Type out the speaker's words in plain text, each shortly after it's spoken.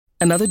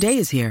Another day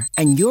is here,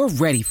 and you're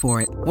ready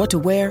for it. What to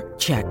wear?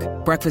 Check.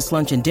 Breakfast,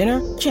 lunch, and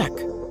dinner? Check.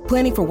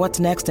 Planning for what's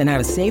next and how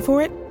to save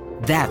for it?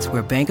 That's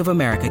where Bank of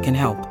America can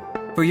help.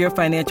 For your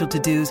financial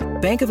to-dos,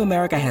 Bank of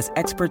America has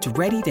experts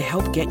ready to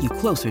help get you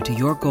closer to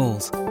your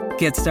goals.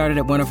 Get started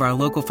at one of our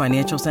local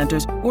financial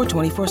centers or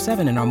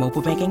 24/7 in our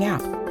mobile banking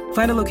app.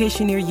 Find a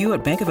location near you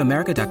at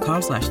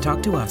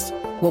bankofamerica.com/talktous.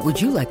 What would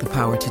you like the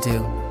power to do?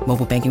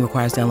 Mobile banking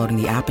requires downloading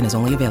the app and is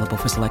only available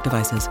for select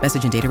devices.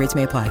 Message and data rates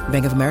may apply.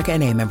 Bank of America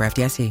N.A., member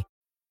FDIC.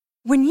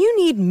 When you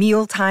need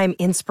mealtime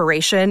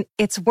inspiration,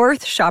 it's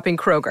worth shopping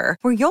Kroger,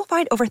 where you'll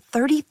find over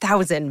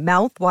 30,000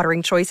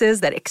 mouth-watering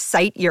choices that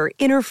excite your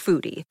inner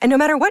foodie. And no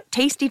matter what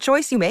tasty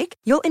choice you make,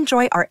 you'll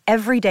enjoy our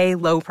everyday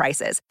low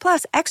prices,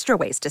 plus extra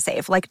ways to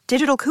save, like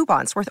digital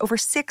coupons worth over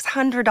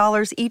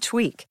 $600 each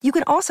week. You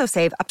can also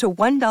save up to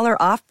 $1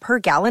 off per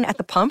gallon at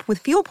the pump with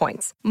fuel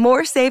points.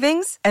 More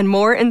savings and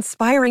more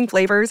inspiring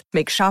flavors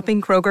make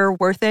shopping Kroger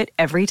worth it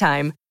every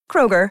time.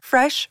 Kroger,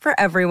 fresh for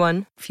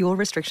everyone. Fuel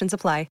restrictions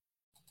apply.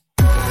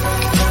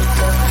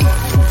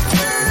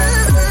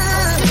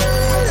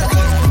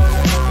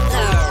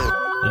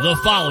 The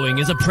following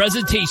is a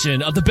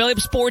presentation of the Belly Up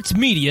Sports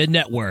Media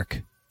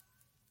Network.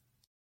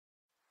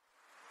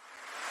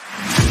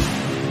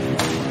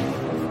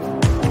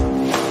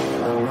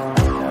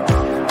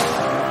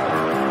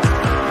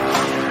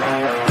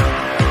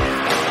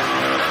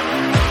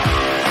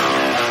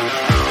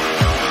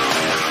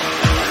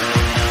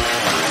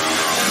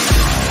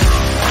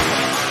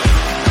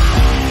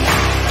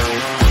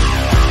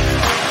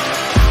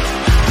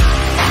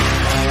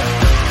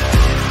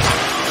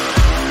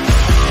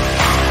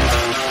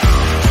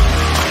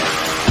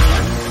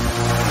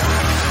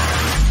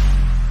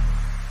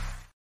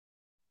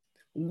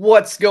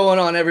 What's going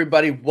on,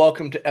 everybody?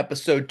 Welcome to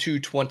episode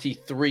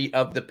 223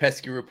 of the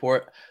Pesky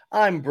Report.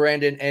 I'm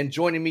Brandon, and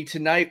joining me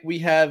tonight, we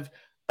have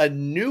a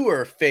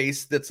newer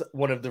face that's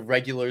one of the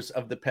regulars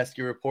of the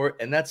Pesky Report,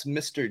 and that's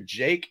Mr.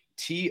 Jake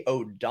T.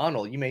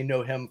 O'Donnell. You may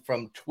know him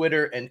from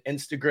Twitter and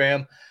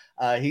Instagram.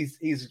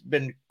 He's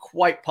been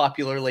quite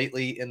popular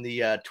lately in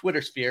the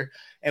Twitter sphere,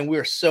 and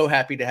we're so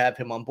happy to have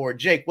him on board.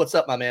 Jake, what's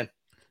up, my man?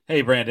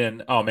 Hey,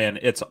 Brandon. Oh, man,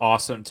 it's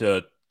awesome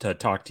to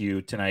talk to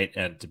you tonight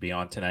and to be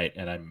on tonight.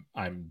 And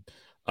I'm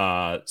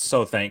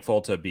so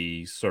thankful to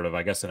be sort of,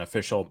 I guess, an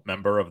official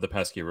member of the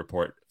Pesky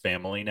Report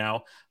family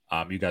now.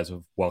 You guys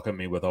have welcomed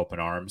me with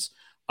open arms.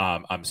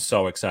 I'm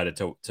so excited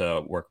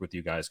to work with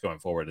you guys going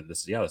forward. And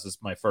this is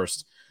my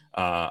first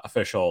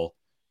official,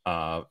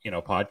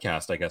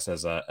 podcast, I guess,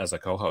 as a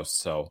co-host.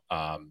 So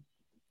I'm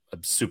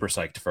super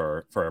psyched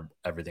for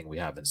everything we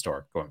have in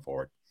store going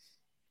forward.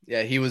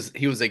 Yeah, he was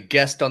a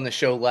guest on the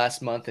show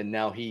last month, and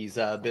now he's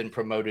been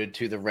promoted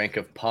to the rank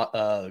of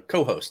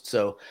co-host.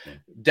 So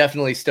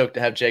definitely stoked to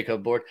have Jake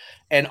on board.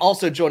 And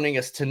also joining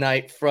us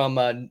tonight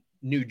from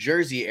New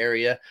Jersey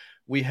area,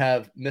 we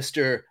have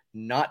Mr.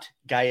 Not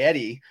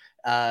Gaetti,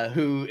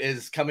 who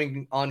is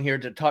coming on here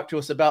to talk to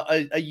us about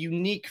a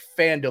unique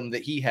fandom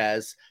that he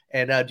has.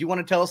 And do you want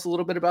to tell us a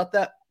little bit about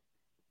that?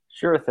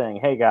 Sure thing.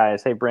 Hey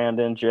guys. Hey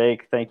Brandon,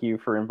 Jake. Thank you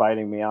for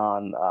inviting me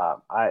on.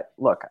 I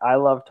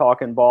love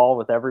talking ball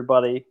with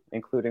everybody,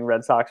 including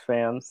Red Sox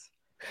fans.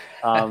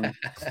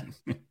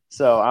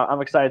 So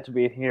I'm excited to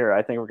be here.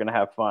 I think we're going to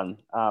have fun.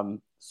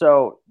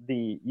 So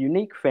the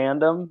unique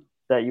fandom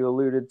that you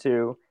alluded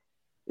to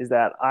is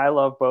that I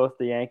love both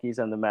the Yankees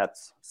and the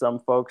Mets. Some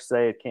folks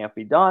say it can't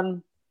be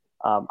done.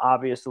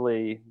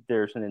 Obviously,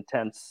 there's an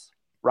intense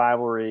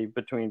rivalry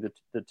between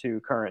the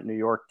two current New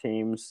York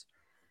teams.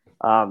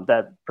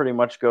 That pretty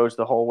much goes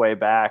the whole way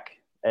back,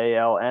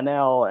 AL,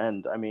 NL,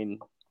 and I mean,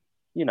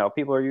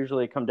 people are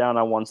usually come down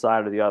on one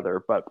side or the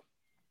other. But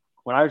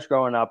when I was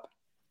growing up,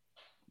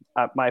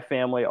 my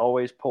family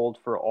always pulled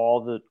for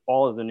all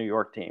of the New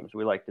York teams.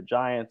 We like the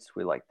Giants,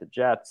 we like the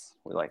Jets,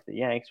 we like the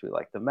Yanks, we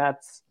like the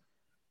Mets.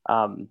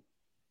 I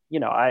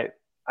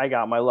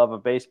got my love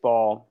of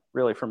baseball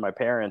really from my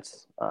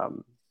parents.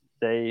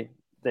 They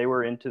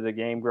were into the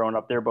game growing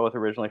up. They're both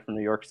originally from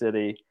New York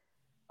City.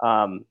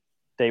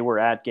 They were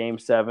at Game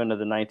 7 of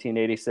the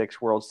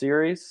 1986 World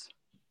Series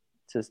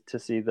to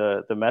see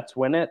the Mets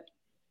win it.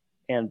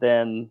 And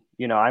then,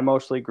 I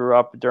mostly grew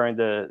up during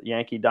the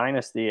Yankee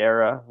dynasty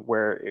era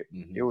where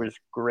it was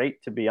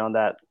great to be on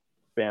that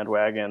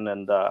bandwagon.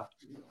 And,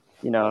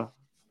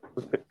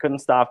 couldn't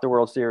stop the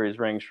World Series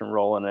rings from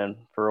rolling in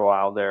for a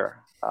while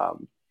there.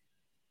 I've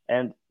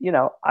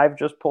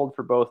just pulled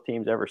for both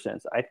teams ever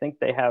since. I think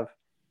they have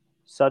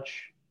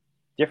such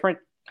different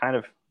kind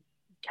of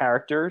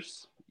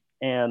characters.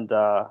 And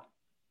the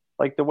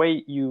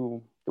way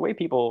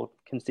people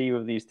conceive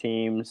of these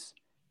teams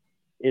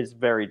is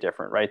very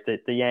different, right?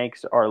 The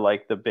Yanks are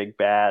like the big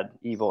bad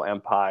evil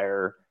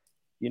empire.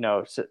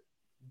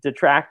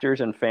 Detractors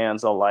and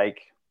fans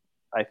alike,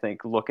 I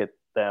think, look at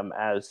them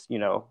as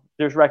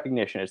there's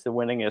recognition. It's the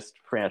winningest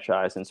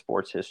franchise in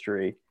sports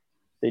history.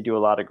 They do a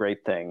lot of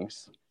great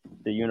things.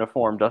 The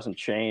uniform doesn't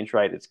change,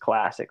 right? It's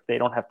classic. They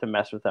don't have to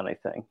mess with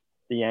anything.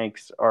 The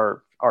Yanks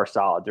are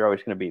solid. They're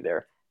always going to be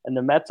there. And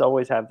the Mets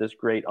always have this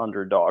great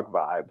underdog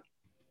vibe.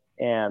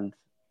 And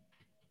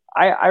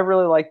I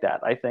really like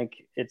that. I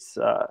think it's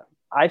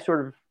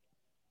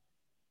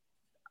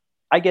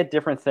I get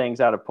different things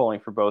out of pulling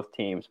for both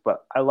teams,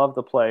 but I love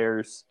the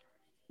players.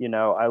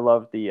 I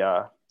love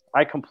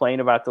I complain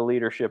about the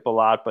leadership a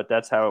lot, but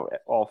that's how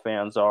all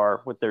fans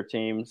are with their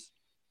teams.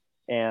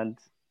 And,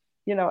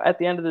 at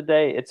the end of the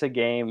day, it's a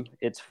game.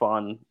 It's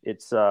fun.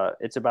 It's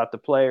about the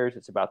players.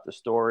 It's about the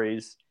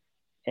stories.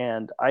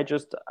 And I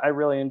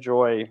really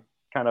enjoy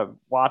kind of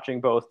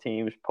watching both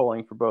teams,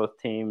 pulling for both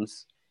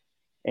teams.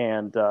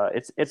 And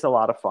it's a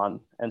lot of fun.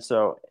 And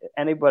so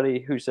anybody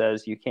who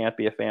says you can't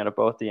be a fan of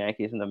both the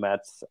Yankees and the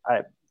Mets,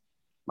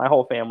 my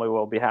whole family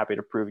will be happy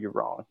to prove you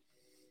wrong.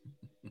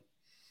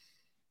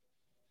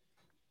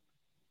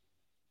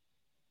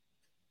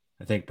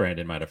 I think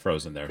Brandon might have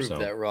frozen there. Proved so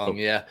that wrong.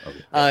 Yeah.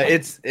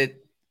 Okay.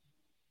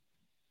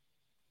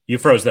 You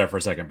froze there for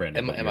a second,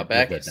 Brandon. Am I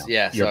back?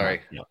 Yeah. You're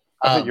sorry. Yeah.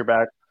 I think you're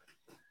back.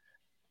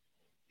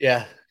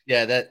 Yeah.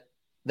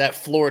 That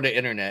Florida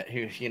internet,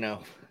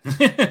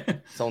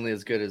 it's only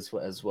as good as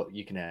what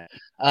you can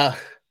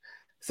have.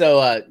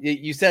 So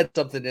you said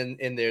something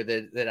in there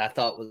that I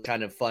thought was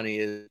kind of funny.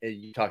 Is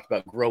you talked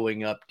about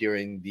growing up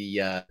during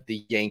the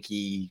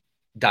Yankee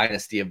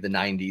dynasty of the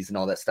 90s and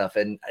all that stuff.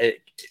 And it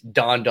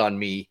dawned on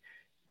me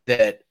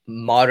that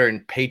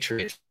modern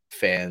Patriot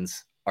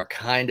fans are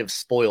kind of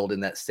spoiled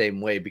in that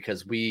same way,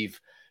 because we've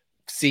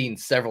seen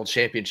several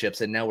championships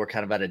and now we're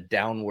kind of at a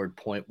downward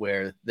point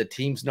where the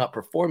team's not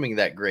performing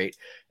that great,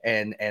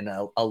 and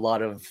a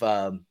lot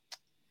of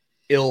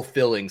ill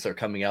feelings are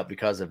coming out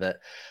because of it.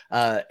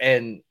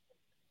 And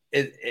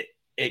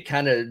it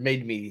kind of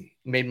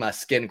made my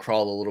skin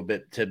crawl a little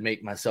bit to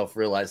make myself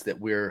realize that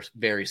we're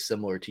very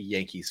similar to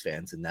Yankees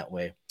fans in that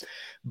way.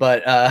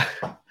 But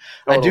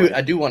totally.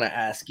 I do want to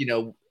ask,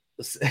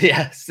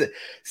 yes,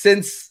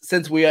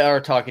 since we are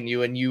talking to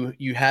you and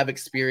you have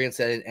experience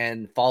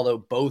and follow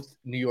both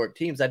New York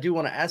teams, I do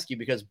want to ask you,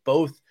 because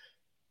both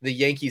the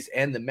Yankees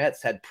and the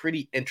Mets had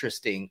pretty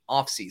interesting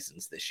off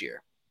seasons this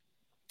year.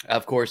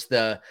 Of course,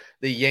 the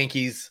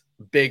Yankees'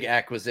 big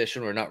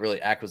acquisition, or not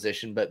really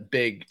acquisition, but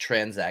big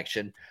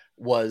transaction,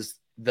 was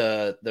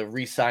the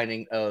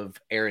re-signing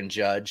of Aaron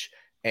Judge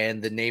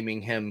and the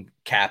naming him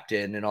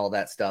captain and all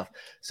that stuff.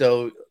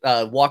 So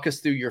walk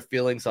us through your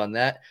feelings on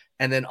that.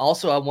 And then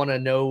also I want to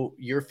know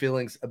your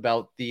feelings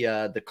about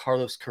the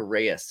Carlos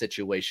Correa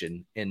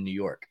situation in New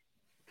York.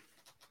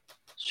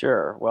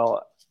 Sure.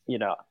 Well,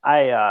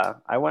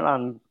 I went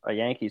on a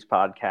Yankees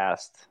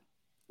podcast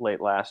late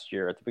last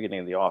year at the beginning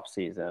of the off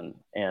season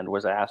and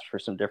was asked for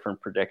some different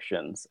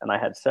predictions. And I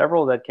had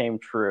several that came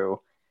true.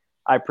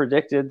 I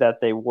predicted that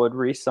they would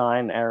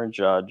re-sign Aaron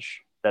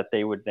Judge, that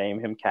they would name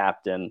him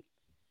captain.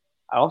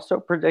 I also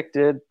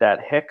predicted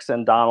that Hicks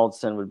and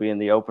Donaldson would be in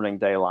the opening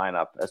day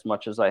lineup, as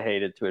much as I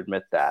hated to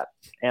admit that.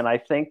 And I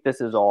think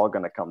this is all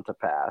going to come to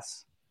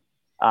pass.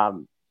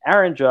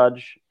 Aaron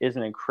Judge is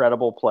an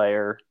incredible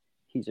player.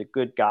 He's a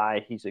good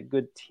guy. He's a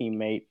good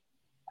teammate.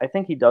 I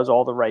think he does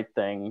all the right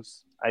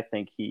things. I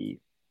think he,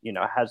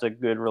 has a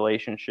good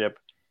relationship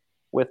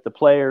with the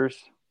players,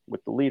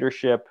 with the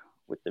leadership,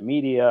 with the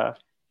media.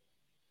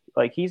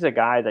 Like, he's a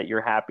guy that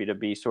you're happy to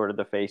be sort of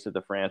the face of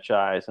the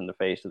franchise and the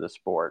face of the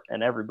sport.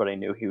 And everybody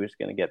knew he was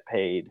going to get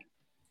paid.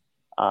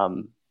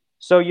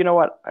 So you know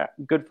what?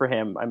 Good for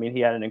him. I mean, he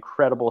had an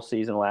incredible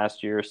season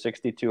last year,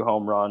 62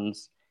 home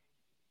runs.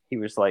 He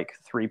was like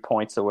 3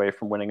 points away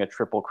from winning a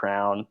Triple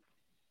Crown.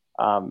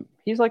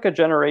 He's like a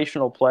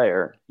generational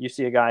player. You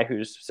see a guy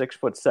who's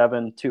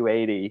 6'7",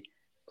 280,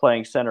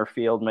 playing center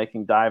field,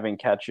 making diving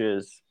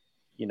catches,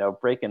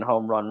 breaking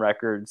home run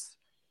records.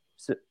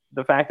 So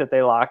the fact that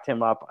they locked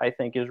him up, I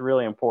think, is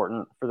really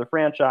important for the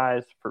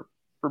franchise,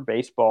 for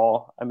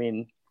baseball. I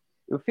mean,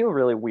 it would feel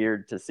really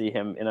weird to see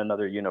him in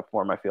another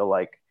uniform, I feel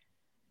like.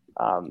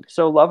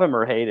 So love him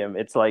or hate him,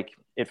 it's like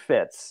it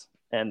fits.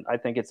 And I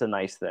think it's a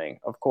nice thing.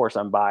 Of course,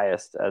 I'm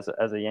biased as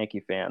a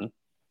Yankee fan.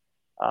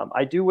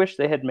 I do wish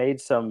they had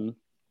made some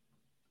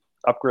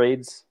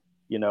upgrades.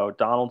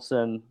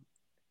 Donaldson,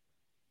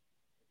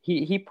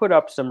 he put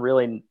up some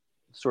really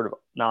sort of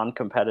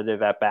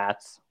non-competitive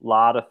at-bats, a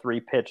lot of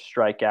 3-pitch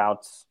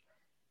strikeouts.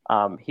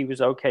 He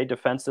was okay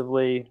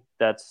defensively.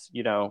 That's,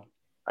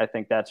 I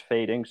think that's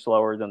fading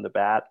slower than the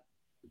bat.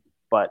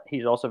 But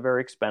he's also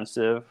very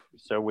expensive,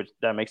 so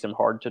that makes him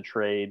hard to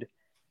trade.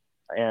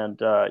 And,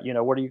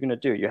 what are you going to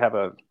do? You have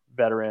a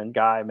veteran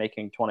guy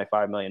making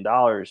 $25 million.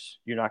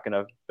 You're not going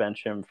to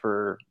bench him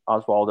for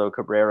Oswaldo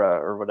Cabrera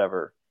or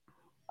whatever.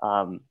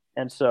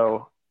 And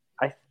so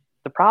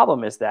the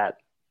problem is that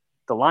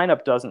the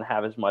lineup doesn't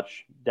have as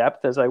much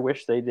depth as I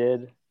wish they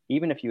did.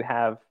 Even if you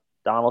have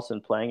Donaldson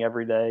playing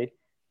every day,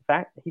 in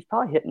fact, he's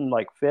probably hitting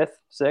like 5th,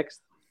 6th.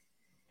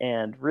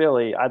 And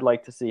really, I'd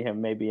like to see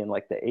him maybe in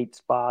like the 8th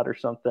spot or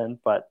something.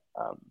 But,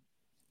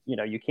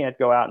 you can't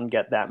go out and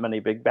get that many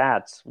big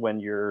bats when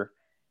you're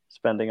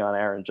spending on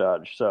Aaron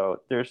Judge.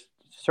 So there's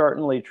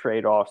certainly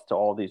trade-offs to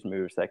all these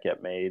moves that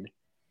get made.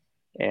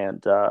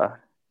 And,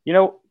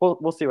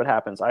 we'll see what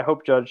happens. I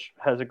hope Judge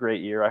has a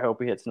great year. I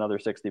hope he hits another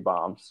 60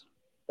 bombs.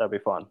 That'd be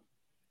fun.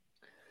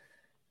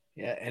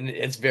 Yeah, and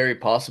it's very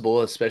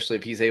possible, especially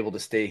if he's able to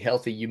stay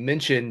healthy. You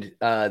mentioned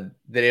that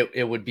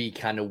it would be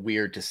kind of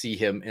weird to see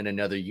him in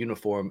another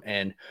uniform.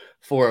 And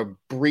for a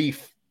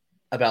brief,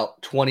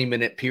 about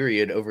 20-minute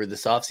period over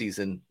this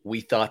offseason,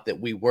 we thought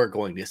that we were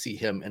going to see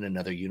him in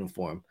another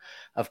uniform.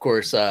 Of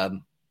course,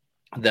 the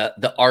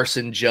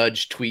arson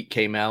judge tweet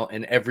came out,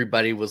 and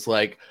everybody was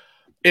like,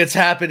 it's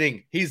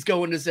happening. He's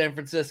going to San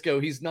Francisco.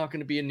 He's not going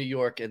to be in New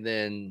York. And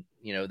then,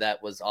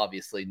 that was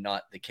obviously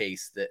not the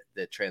case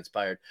that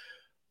transpired.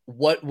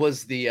 What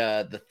was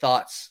the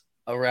thoughts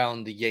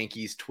around the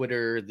Yankees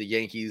Twitter, the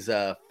Yankees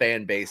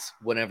fan base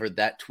whenever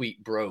that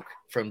tweet broke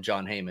from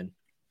John Heyman?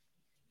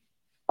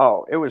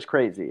 Oh, it was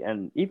crazy.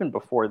 And even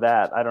before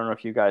that, I don't know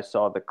if you guys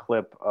saw the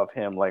clip of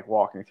him like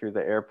walking through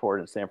the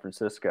airport in San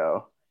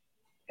Francisco,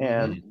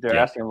 and they're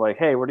asking him like,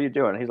 "Hey, what are you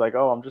doing?" He's like,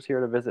 "Oh, I'm just here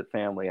to visit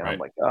family." And I'm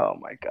like, "Oh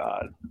my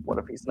God, what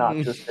if he's not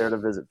just there to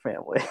visit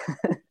family?"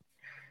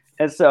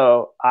 And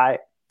so I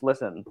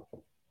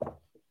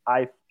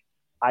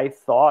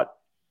thought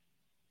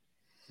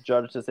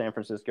Judge to San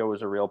Francisco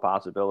was a real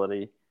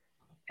possibility.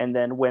 And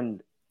then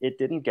when it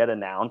didn't get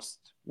announced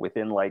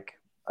within like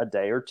a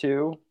day or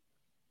two,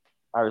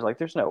 I was like,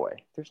 there's no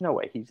way. There's no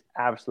way. He's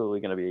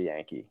absolutely going to be a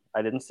Yankee.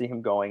 I didn't see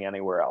him going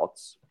anywhere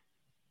else.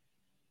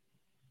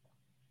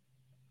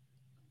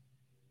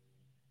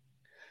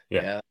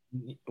 Yeah.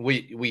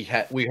 We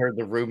heard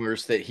the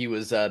rumors that he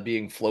was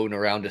being flown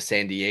around to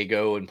San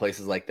Diego and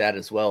places like that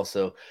as well.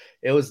 So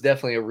it was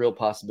definitely a real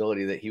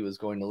possibility that he was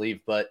going to leave.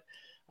 But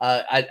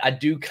I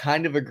do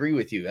kind of agree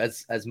with you.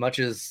 As much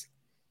as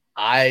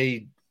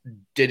I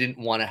didn't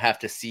want to have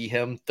to see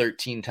him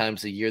 13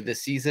 times a year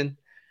this season,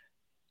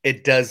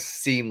 it does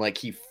seem like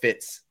he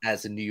fits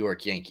as a New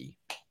York Yankee.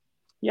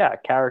 Yeah,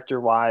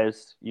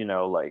 character-wise,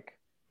 like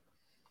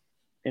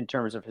in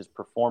terms of his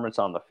performance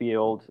on the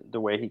field, the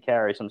way he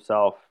carries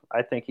himself,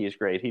 I think he's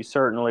great. He's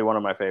certainly one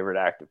of my favorite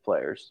active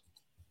players.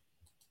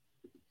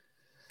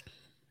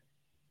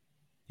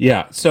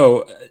 Yeah.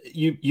 So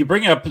you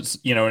bring up, an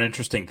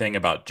interesting thing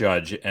about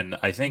Judge. And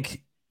I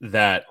think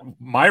that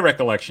my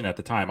recollection at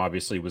the time,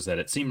 obviously, was that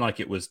it seemed like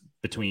it was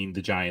between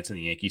the Giants and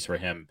the Yankees for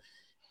him.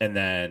 And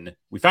then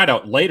we found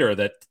out later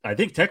that I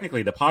think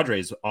technically the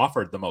Padres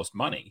offered the most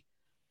money,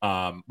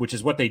 which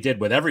is what they did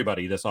with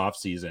everybody this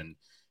offseason.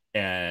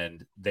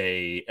 And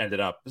they ended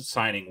up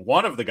signing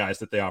one of the guys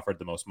that they offered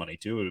the most money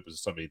to. It was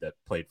somebody that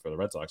played for the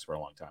Red Sox for a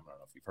long time. I don't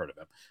know if you've heard of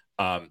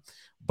him.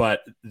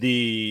 But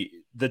the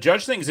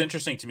Judge thing is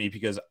interesting to me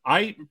because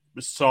I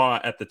saw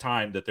at the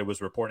time that there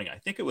was reporting, I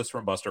think it was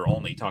from Buster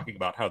Olney, talking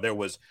about how there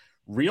was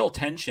real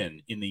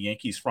tension in the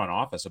Yankees front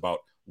office about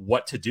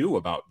what to do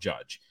about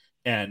Judge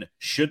and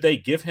should they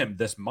give him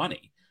this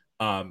money?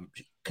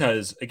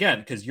 Because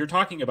you're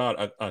talking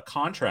about a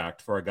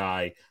contract for a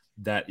guy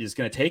that is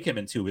going to take him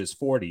into his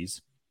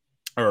 40s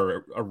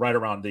or right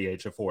around the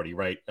age of 40,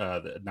 right?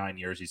 9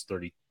 years, he's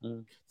 30,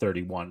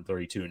 31,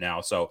 32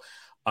 now. So,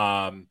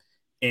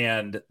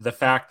 and the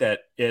fact that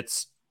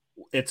it's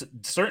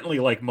certainly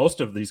like most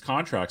of these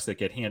contracts that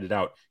get handed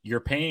out, you're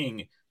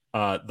paying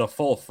the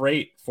full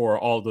freight for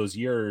all those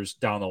years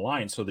down the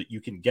line so that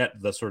you can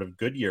get the sort of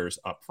good years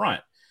up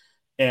front.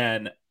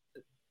 And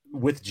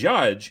with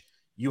Judge,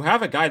 you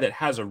have a guy that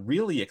has a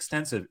really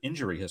extensive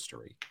injury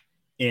history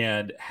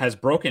and has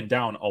broken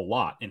down a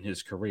lot in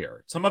his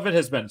career. Some of it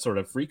has been sort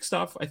of freak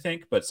stuff, I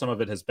think, but some of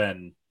it has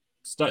been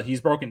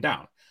he's broken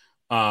down.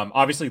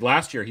 Obviously,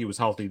 last year he was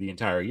healthy the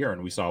entire year,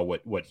 and we saw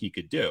what he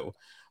could do.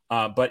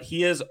 But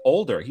he is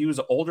older. He was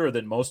older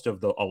than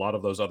a lot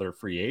of those other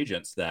free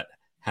agents that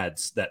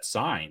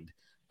signed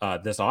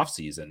this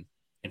offseason,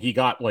 and he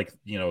got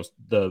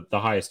the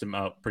highest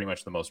amount, pretty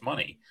much the most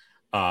money,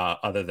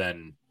 other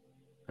than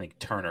I think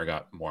Turner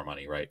got more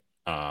money, right?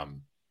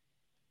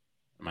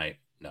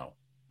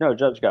 No,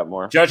 Judge got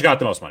more. Judge got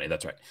the most money.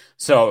 That's right.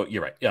 So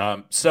you're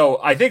right. So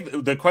I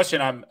think the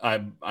question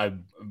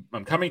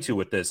I'm coming to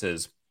with this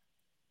is,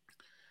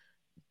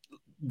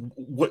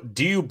 what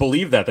do you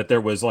believe that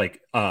there was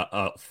like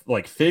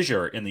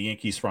fissure in the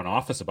Yankees front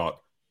office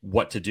about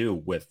what to do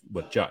with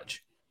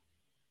Judge?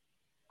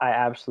 I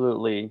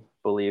absolutely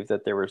believe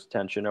that there was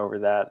tension over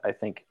that. I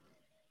think,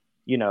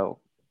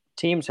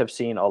 teams have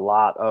seen a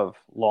lot of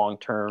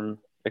long-term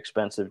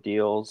expensive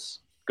deals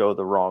go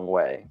the wrong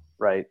way,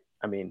 right?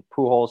 I mean,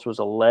 Pujols was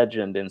a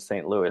legend in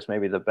St. Louis,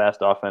 maybe the best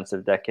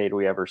offensive decade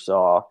we ever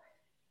saw.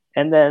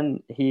 And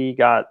then he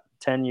got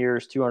 10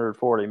 years,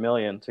 $240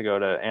 million to go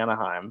to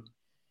Anaheim.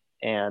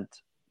 And,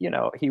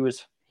 he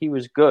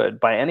was good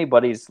by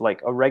anybody's,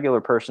 like a regular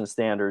person's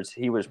standards.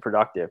 He was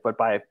productive, but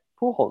by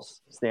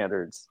Pujols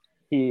standards,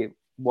 he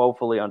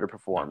woefully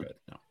underperformed.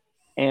 No.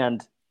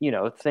 And,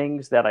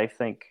 things that I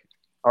think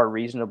are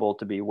reasonable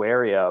to be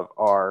wary of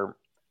are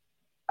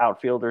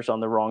outfielders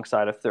on the wrong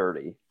side of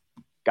 30.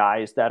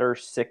 Guys that are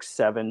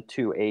 6'7",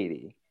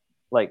 280.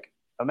 Like,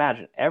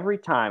 imagine every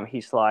time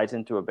he slides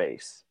into a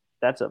base,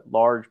 that's a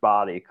large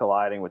body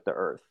colliding with the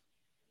earth.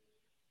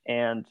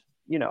 And,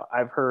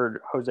 I've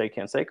heard Jose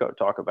Canseco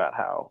talk about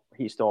how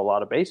he stole a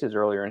lot of bases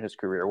earlier in his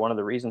career. One of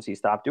the reasons he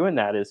stopped doing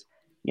that is,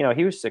 he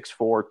was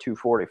 6'4",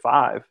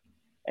 245.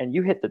 and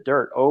you hit the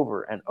dirt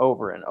over and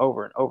over and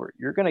over and over,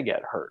 you're going to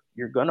get hurt.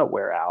 You're going to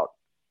wear out.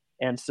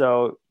 And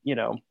so,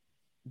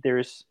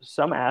 there's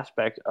some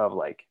aspect of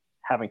like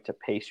having to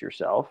pace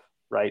yourself,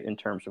 right? In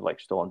terms of like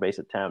stolen base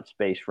attempts,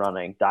 base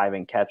running,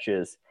 diving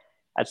catches.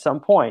 At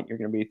some point, you're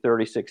going to be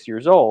 36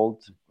 years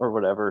old or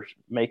whatever,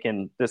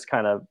 making this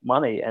kind of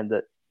money, and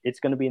that it's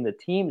going to be in the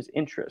team's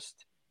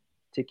interest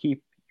to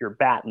keep your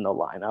bat in the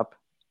lineup.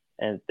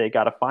 And they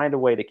got to find a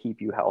way to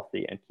keep you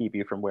healthy and keep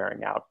you from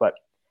wearing out. But,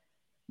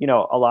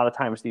 a lot of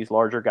times these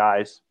larger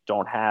guys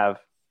don't have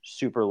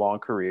super long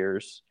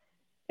careers.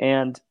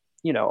 And,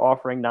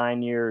 offering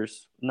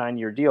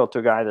 9-year deal to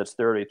a guy that's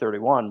 30,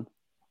 31,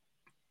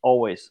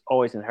 always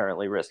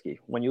inherently risky.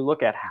 When you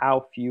look at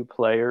how few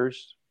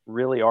players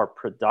really are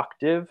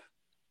productive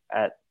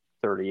at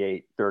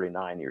 38,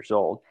 39 years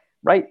old,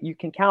 right? You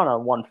can count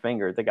on one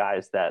finger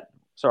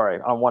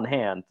on one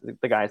hand,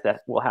 the guys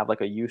that will have like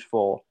a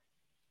useful,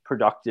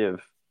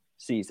 productive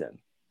season,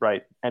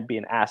 right? And be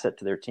an asset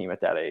to their team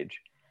at that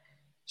age.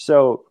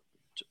 So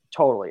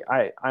totally,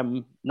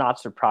 I'm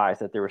not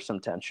surprised that there was some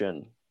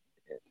tension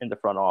in the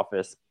front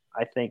office.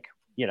 I think,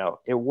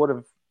 it would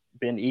have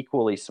been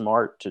equally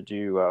smart to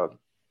do a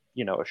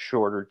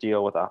shorter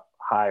deal with a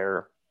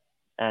higher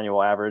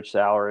annual average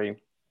salary.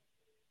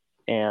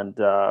 And,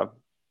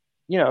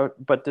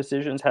 but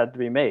decisions had to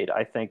be made.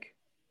 I think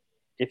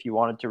if you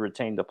wanted to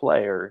retain the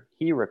player,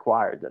 he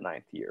required the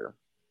 9th year.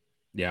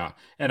 Yeah.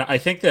 And I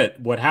think that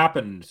what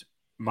happened,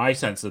 my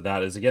sense of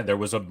that is, again, there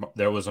was a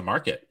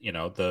market.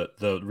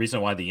 The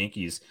reason why the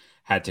Yankees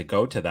had to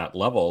go to that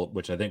level,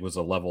 which I think was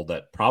a level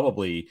that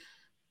probably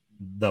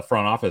the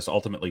front office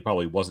ultimately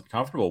probably wasn't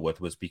comfortable with,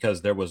 was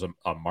because there was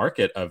a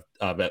market of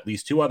at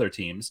least 2 other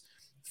teams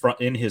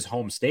in his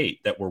home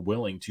state that were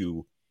willing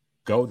to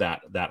go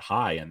that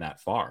high and that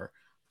far.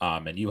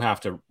 And you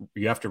have to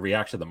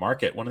react to the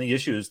market. One of the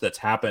issues that's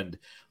happened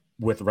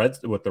with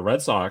the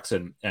Red Sox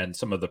and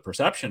some of the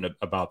perception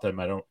about them,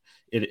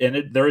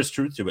 there is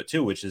truth to it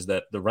too, which is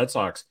that the Red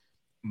Sox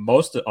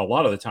a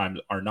lot of the time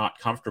are not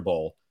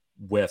comfortable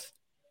with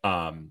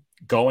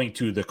going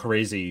to the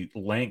crazy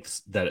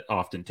lengths that it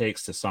often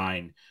takes to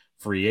sign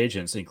free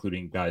agents,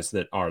 including guys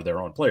that are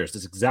their own players.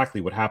 That's exactly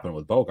what happened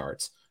with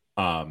Bogarts.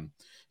 And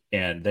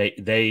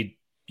they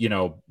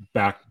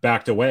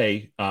backed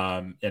away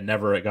and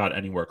never got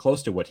anywhere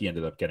close to what he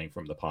ended up getting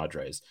from the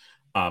Padres.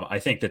 I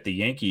think that the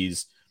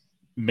Yankees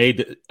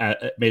made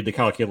the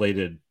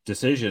calculated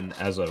decision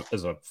as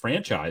a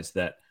franchise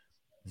that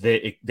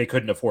they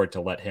couldn't afford to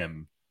let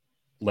him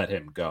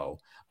go.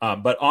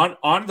 But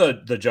on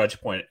the Judge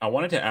point, I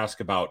wanted to ask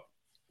about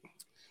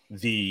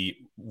the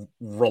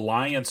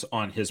reliance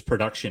on his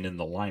production in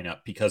the lineup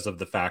because of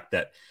the fact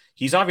that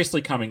he's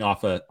obviously coming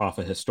off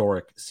a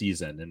historic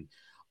season. And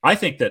I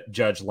think that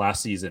Judge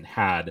last season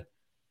had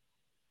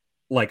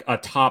like a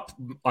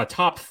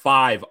top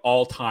 5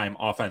 all-time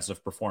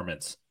offensive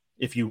performance.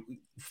 If you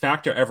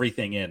factor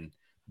everything in,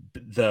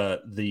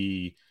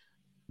 the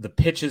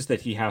pitches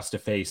that he has to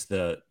face,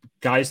 the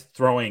guys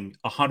throwing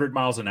 100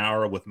 miles an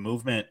hour with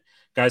movement,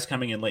 guys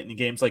coming in late in the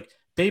games, like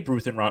Babe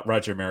Ruth and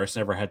Roger Maris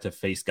never had to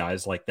face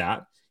guys like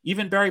that.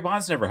 Even Barry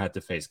Bonds never had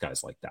to face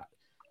guys like that.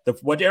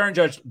 What Aaron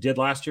Judge did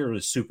last year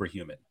was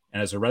superhuman.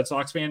 And as a Red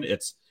Sox fan,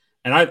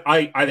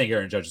 I think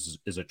Aaron Judge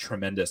is a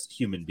tremendous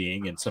human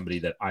being and somebody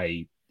that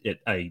I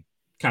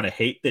kind of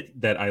hate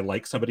that I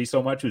like somebody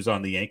so much who's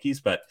on the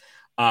Yankees. But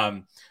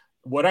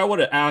what I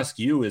want to ask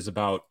you is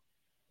about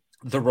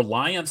the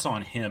reliance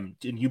on him.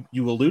 And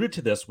you alluded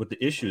to this with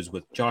the issues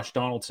with Josh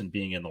Donaldson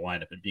being in the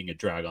lineup and being a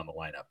drag on the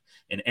lineup,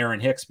 and Aaron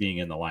Hicks being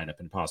in the lineup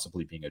and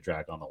possibly being a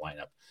drag on the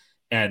lineup.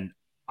 And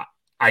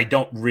I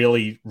don't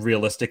really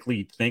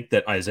realistically think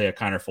that Isaiah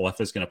Kiner-Falefa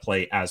is going to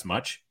play as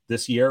much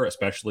this year,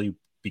 especially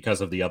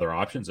because of the other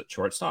options at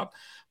shortstop.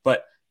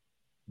 But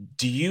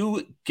do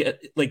you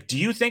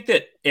think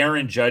that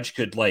Aaron Judge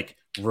could like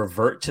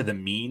revert to the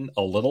mean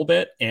a little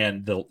bit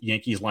and the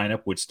Yankees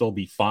lineup would still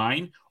be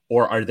fine?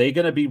 Or are they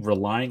going to be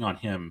relying on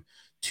him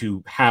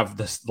to have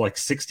this like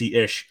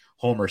 60-ish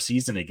homer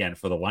season again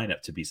for the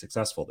lineup to be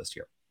successful this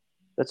year?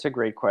 That's a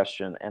great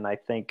question. And I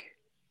think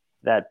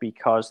that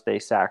because they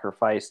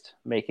sacrificed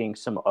making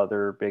some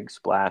other big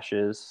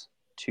splashes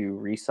to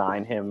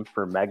re-sign him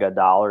for mega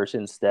dollars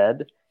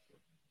instead,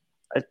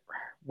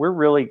 we're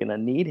really going to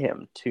need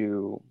him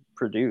to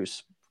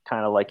produce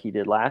kind of like he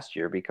did last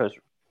year, because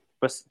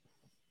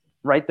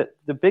right,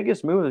 the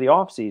biggest move of the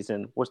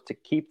offseason was to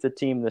keep the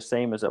team the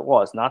same as it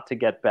was, not to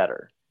get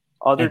better.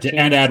 And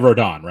add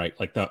Rodon, right?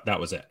 Like that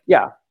was it.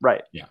 Yeah,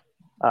 right. Yeah.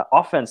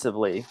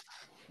 Offensively,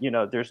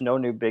 there's no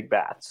new big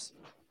bats.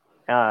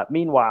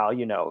 Meanwhile,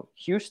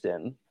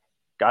 Houston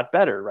got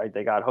better, right?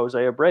 They got Jose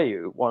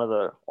Abreu, one of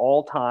the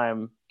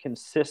all-time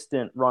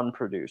consistent run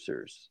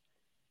producers.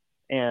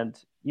 And,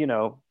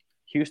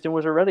 Houston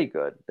was already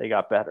good. They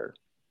got better.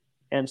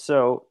 And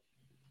so,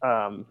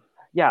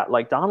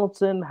 like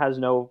Donaldson has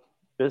no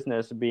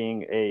business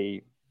being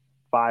a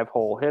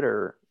 5-hole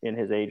hitter in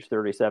his age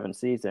 37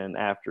 season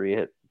after he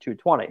hit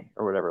 220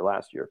 or whatever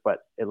last year, but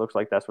it looks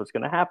like that's what's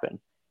going to happen.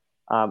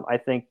 I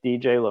think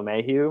DJ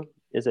LeMahieu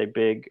is a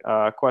big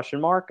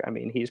question mark. I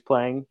mean, he's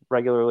playing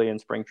regularly in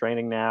spring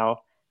training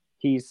now.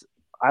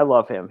 I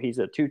love him. He's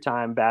a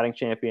 2-time batting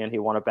champion. He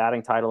won a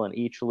batting title in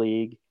each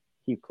league.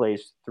 He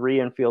plays 3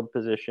 infield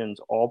positions,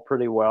 all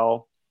pretty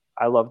well.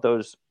 I love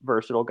those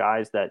versatile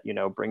guys that,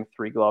 bring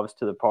 3 gloves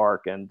to the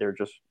park and they're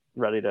just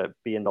ready to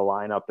be in the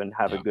lineup and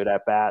have a good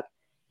at bat.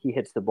 He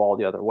hits the ball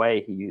the other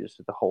way. He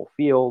uses the whole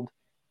field.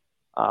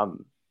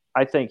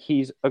 I think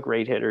he's a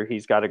great hitter.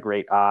 He's got a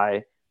great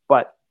eye,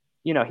 but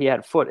he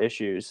had foot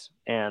issues,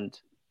 and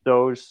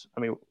those,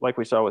 I mean, like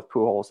we saw with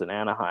Pujols in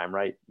Anaheim,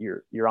 right?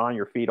 You're on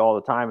your feet all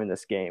the time in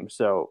this game.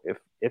 So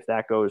if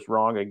that goes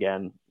wrong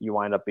again, you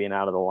wind up being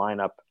out of the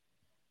lineup.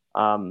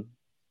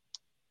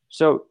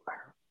 So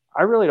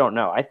I really don't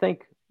know. I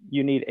think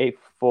you need a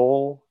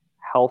full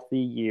healthy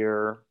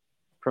year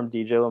from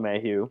DJ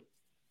LeMahieu,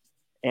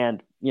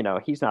 and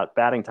he's not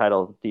batting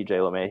title DJ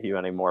LeMahieu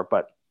anymore,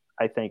 but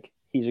I think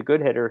he's a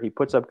good hitter. He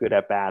puts up good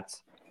at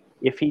bats.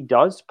 If he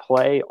does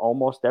play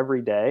almost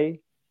every day,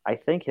 I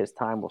think his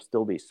time will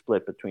still be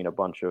split between a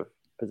bunch of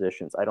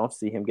positions. I don't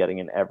see him getting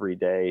an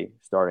everyday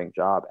starting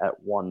job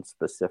at one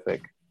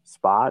specific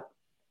spot.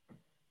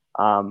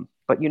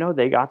 But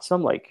they got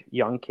some like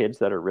young kids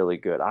that are really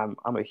good. I'm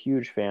a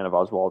huge fan of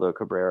Oswaldo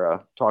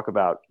Cabrera. Talk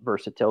about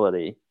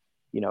versatility.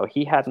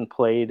 He hadn't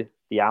played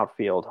the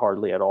outfield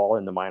hardly at all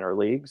in the minor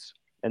leagues,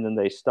 and then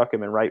they stuck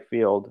him in right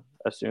field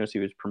as soon as he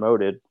was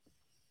promoted.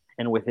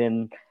 And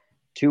within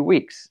 2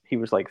 weeks, he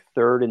was like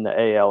 3rd in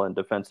the AL in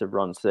defensive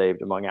runs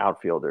saved among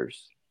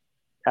outfielders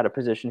at a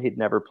position he'd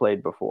never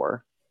played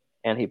before.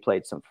 And he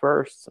played some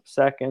first, some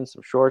second,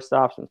 some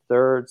shortstop, some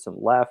third,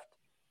 some left.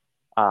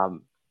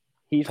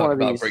 He's Talk one of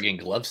about these bringing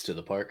gloves to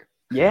the park.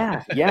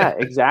 Yeah,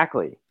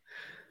 exactly.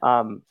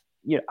 I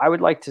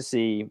would like to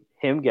see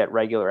him get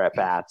regular at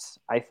bats.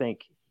 I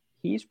think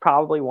he's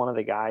probably one of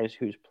the guys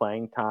whose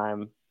playing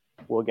time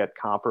will get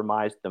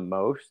compromised the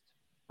most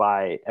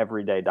by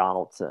everyday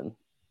Donaldson.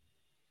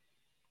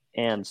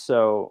 And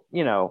so,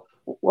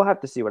 we'll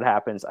have to see what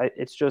happens.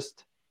 It's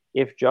just,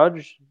 if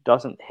Judge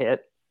doesn't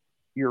hit,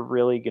 you're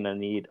really going to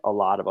need a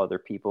lot of other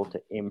people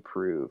to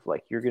improve.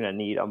 Like, you're going to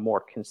need a more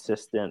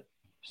consistent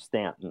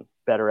Stanton,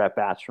 better at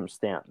bats from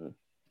Stanton.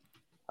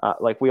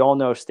 Like, we all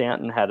know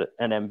Stanton had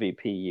an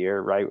MVP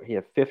year, right? He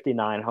had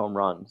 59 home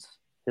runs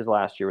his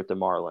last year with the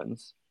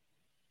Marlins.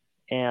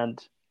 And,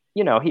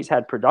 he's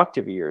had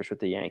productive years with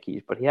the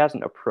Yankees, but he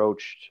hasn't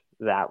approached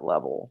that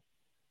level.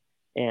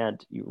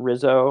 And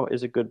Rizzo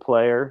is a good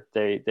player.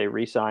 They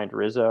re-signed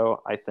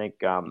Rizzo. I think,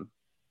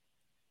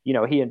 he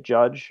and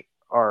Judge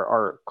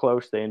are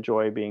close. They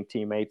enjoy being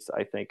teammates.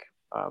 I think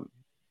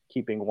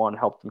keeping one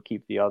helped them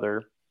keep the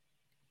other.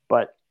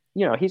 But,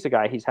 he's a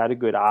guy, he's had a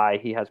good eye.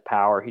 He has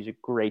power. He's a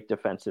great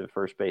defensive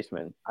first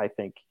baseman. I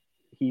think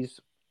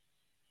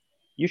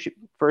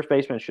first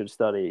baseman should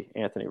study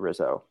Anthony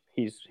Rizzo.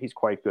 He's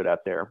quite good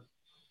out there.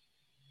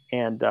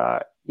 And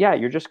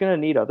you're just going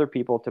to need other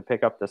people to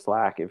pick up the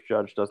slack if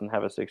Judge doesn't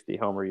have a 60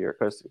 homer year,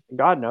 because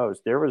God knows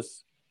there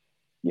was,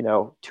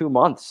 2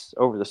 months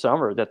over the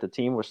summer that the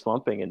team was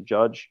slumping and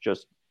Judge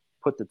just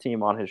put the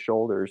team on his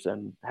shoulders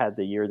and had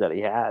the year that he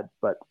had.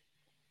 But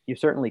you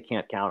certainly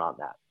can't count on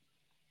that.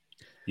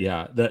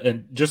 Yeah.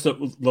 And just the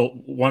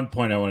one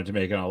point I wanted to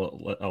make, and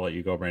I'll let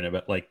you go, Brandon,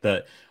 but like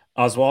the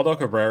Oswaldo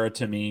Cabrera,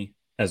 to me,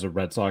 as a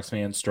Red Sox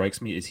fan,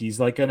 strikes me as he's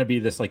like going to be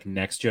this like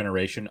next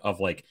generation of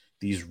like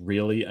these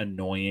really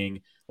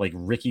annoying, like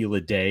Ricky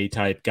Leday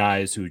type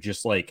guys who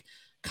just like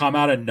come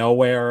out of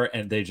nowhere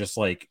and they just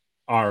like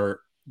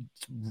are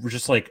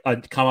just like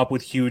come up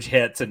with huge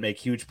hits and make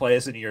huge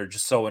plays, and you're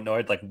just so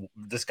annoyed. Like,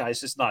 this guy's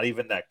just not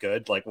even that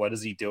good. Like, what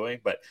is he doing?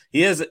 But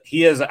he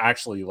is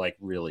actually like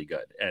really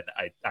good, and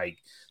I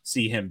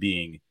see him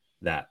being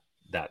that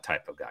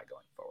type of guy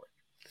going forward.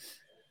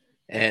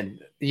 And,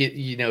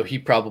 he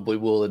probably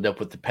will end up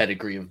with the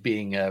pedigree of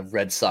being a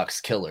Red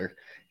Sox killer.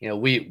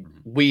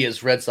 We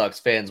as Red Sox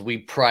fans, we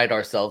pride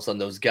ourselves on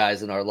those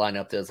guys in our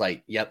lineup that's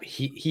like, yep,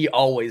 he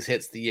always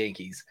hits the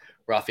Yankees.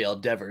 Rafael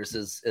Devers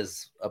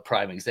is a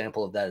prime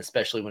example of that,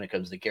 especially when it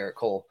comes to Garrett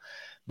Cole.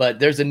 But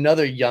there's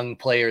another young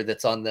player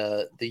that's on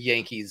the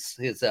Yankees,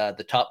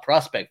 the top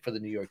prospect for the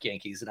New York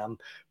Yankees. And I'm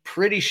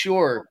pretty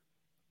sure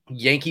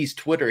Yankees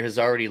Twitter has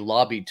already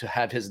lobbied to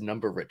have his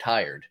number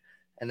retired.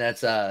 And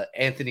that's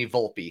Anthony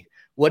Volpe.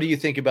 What do you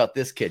think about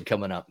this kid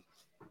coming up?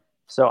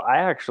 So I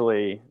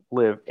actually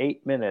live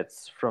 8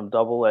 minutes from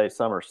AA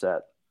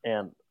Somerset,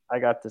 and I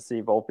got to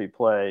see Volpe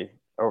play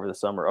over the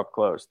summer up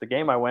close. The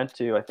game I went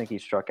to, I think he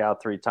struck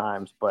out 3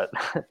 times, but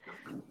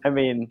I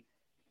mean,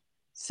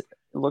 it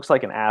looks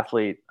like an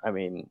athlete. I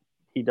mean,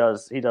 he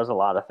does a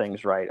lot of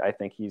things right. I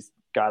think he's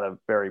got a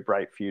very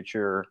bright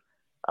future.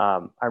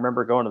 I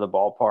remember going to the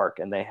ballpark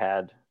and they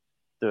had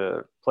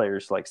the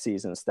players like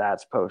season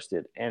stats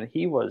posted, and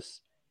he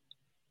was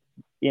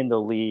in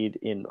the lead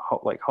in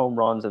like home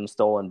runs and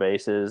stolen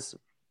bases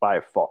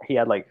by far. He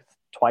had like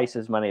twice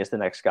as many as the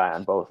next guy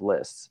on both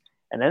lists.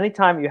 And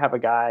anytime you have a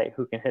guy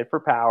who can hit for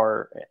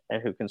power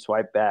and who can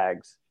swipe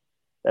bags,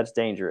 that's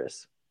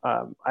dangerous.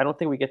 I don't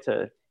think we get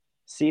to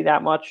see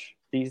that much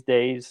these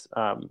days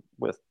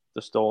with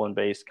the stolen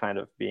base kind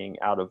of being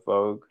out of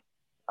vogue.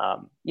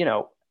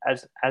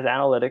 As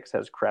analytics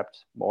has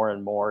crept more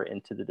and more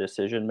into the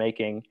decision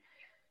making,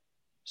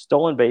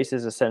 stolen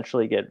bases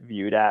essentially get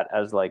viewed at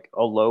as like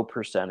a low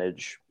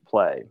percentage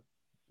play,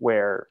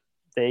 where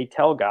they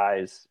tell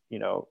guys,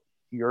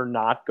 you're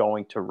not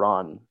going to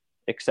run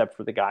except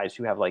for the guys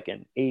who have like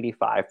an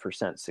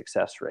 85%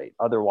 success rate.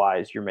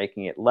 Otherwise, you're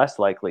making it less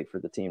likely for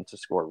the team to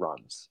score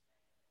runs.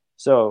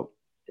 So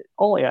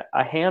only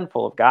a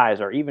handful of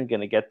guys are even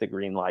going to get the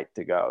green light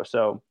to go.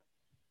 So,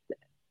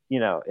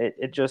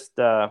 it just,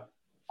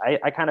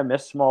 I kind of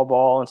miss small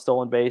ball and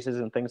stolen bases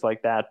and things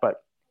like that,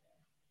 but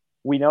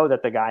we know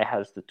that the guy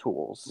has the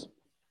tools.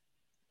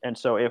 And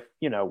so if,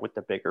 with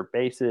the bigger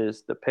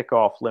bases, the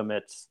pickoff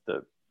limits,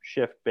 the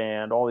shift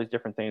band, all these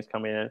different things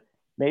coming in,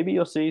 maybe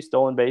you'll see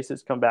stolen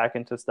bases come back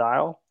into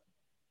style.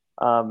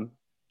 So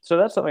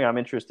that's something I'm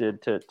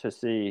interested to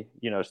see,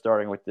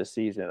 starting with this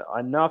season.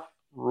 Enough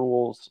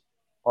rules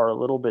are a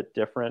little bit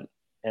different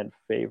and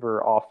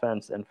favor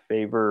offense and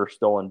favor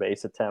stolen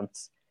base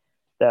attempts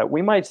that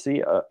we might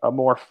see a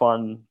more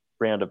fun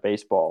brand of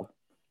baseball.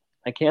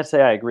 I can't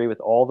say I agree with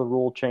all the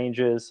rule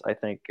changes. I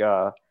think,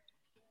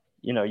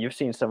 you've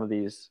seen some of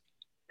these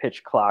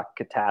pitch clock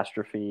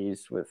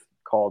catastrophes with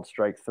called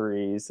strike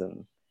threes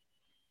and,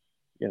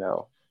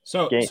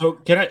 So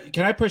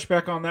can I push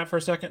back on that for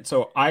a second?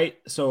 So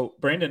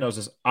Brandon knows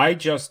this. I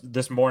just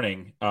this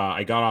morning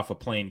I got off a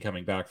plane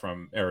coming back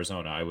from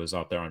Arizona. I was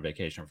out there on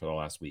vacation for the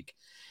last week,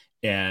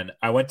 and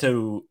I went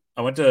to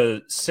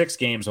 6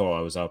 games while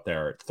I was out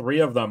there. 3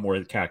 of them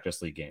were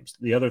Cactus League games.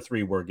 The other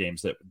 3 were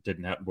games that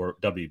were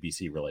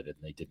WBC related,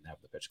 and they didn't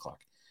have the pitch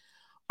clock.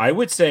 I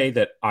would say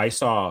that I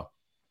saw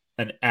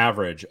an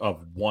average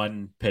of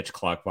 1 pitch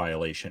clock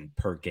violation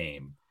per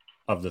game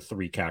of the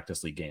 3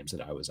 Cactus League games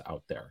that I was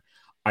out there.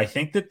 I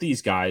think that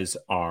these guys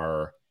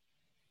are,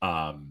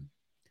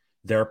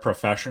 they're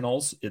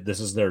professionals. This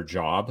is their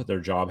job. Their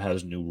job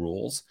has new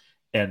rules.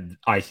 And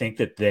I think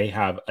that they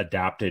have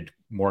adapted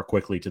more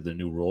quickly to the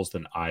new rules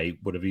than I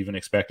would have even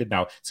expected.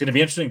 Now, it's going to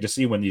be interesting to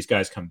see when these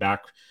guys come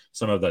back,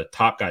 some of the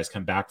top guys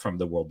come back from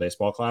the World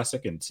Baseball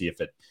Classic, and see if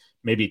it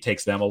maybe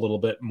takes them a little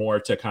bit more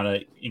to kind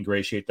of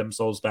ingratiate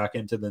themselves back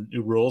into the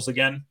new rules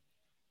again.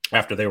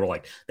 After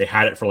they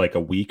had it for like a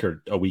week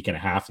or a week and a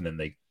half, and then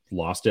they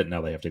lost it, and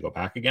now they have to go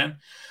back again.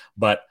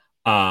 But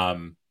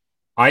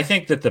I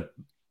think that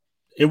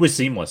it was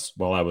seamless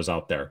while I was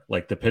out there.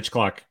 Like the pitch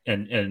clock,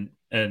 and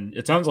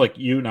it sounds like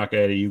you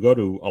go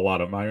to a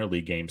lot of minor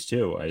league games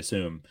too, I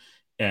assume.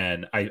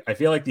 And I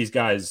feel like these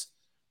guys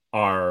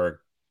they're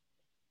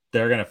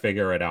gonna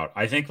figure it out.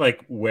 I think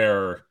like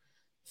where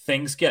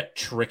things get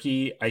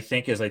tricky, I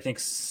think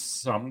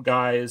some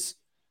guys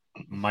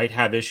might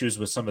have issues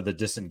with some of the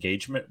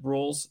disengagement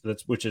rules,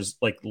 which is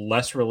like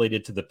less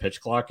related to the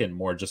pitch clock and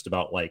more just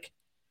about like,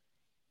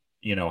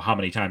 how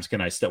many times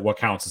can I step, what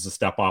counts as a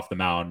step off the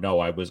mound? No,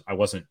 I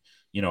wasn't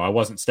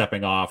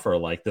stepping off, or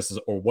like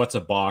or what's a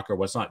balk or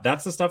what's not.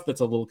 That's the stuff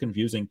that's a little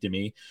confusing to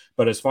me.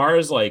 But as far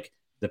as like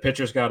the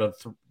pitcher's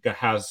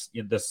has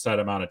this set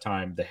amount of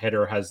time, the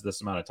hitter has this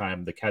amount of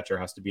time, the catcher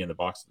has to be in the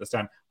box at this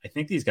time, I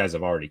think these guys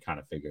have already kind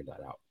of figured that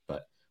out.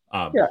 But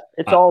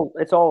it's all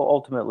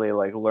ultimately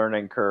like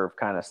learning curve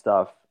kind of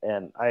stuff,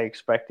 and I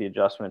expect the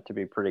adjustment to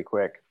be pretty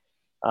quick.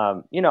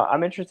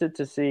 I'm interested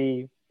to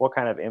see what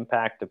kind of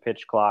impact the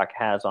pitch clock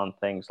has on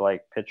things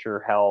like pitcher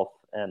health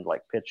and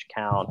like pitch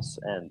counts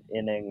and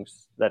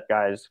innings that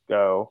guys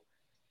go.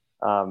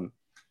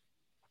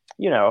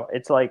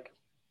 It's like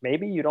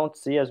maybe you don't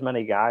see as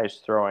many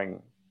guys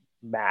throwing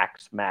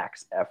max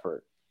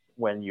effort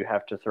when you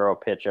have to throw a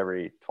pitch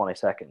every 20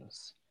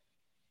 seconds.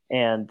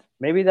 And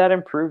maybe that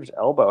improves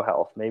elbow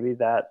health. Maybe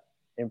that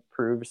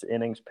improves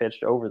innings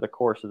pitched over the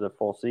course of the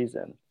full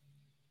season.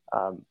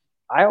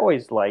 I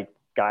always like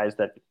guys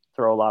that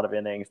throw a lot of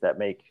innings that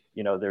make,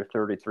 their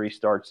 33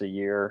 starts a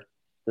year,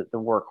 the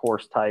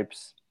workhorse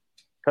types.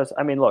 Because,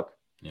 look,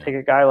 take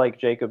a guy like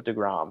Jacob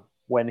deGrom.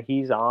 When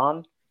he's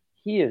on,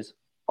 he is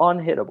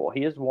unhittable.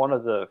 He is one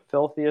of the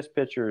filthiest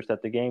pitchers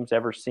that the game's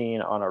ever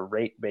seen on a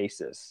rate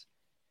basis.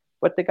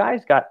 But the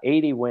guy's got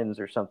 80 wins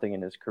or something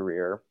in his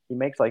career. He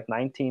makes like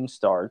 19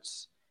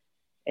 starts.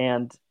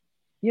 And,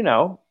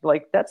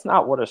 that's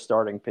not what a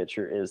starting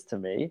pitcher is to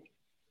me.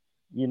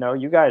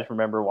 You guys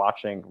remember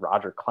watching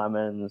Roger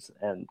Clemens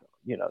and,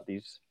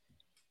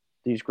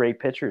 these great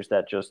pitchers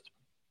that just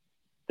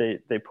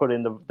they put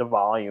in the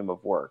volume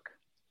of work.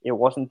 It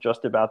wasn't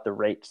just about the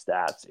rate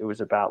stats. It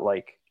was about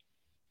like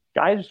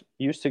guys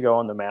used to go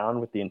on the mound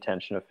with the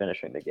intention of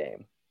finishing the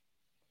game.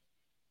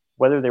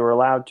 Whether they were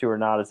allowed to or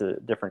not is a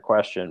different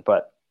question.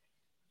 But,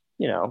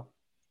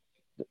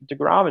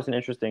 deGrom is an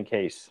interesting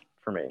case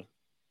for me.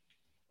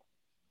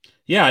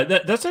 Yeah,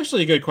 that's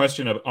actually a good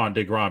question on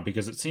deGrom,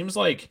 because it seems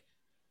like,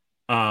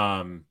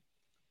 and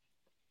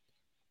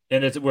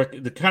we're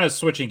kind of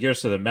switching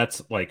gears to the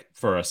Mets like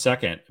for a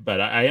second,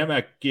 but I am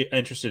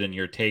interested in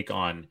your take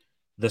on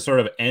the sort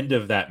of end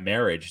of that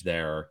marriage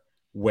there,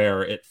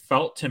 where it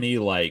felt to me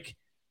like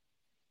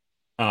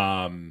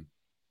the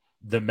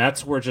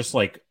Mets were just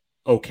like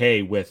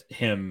okay with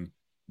him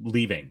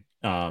leaving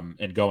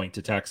and going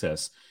to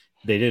Texas.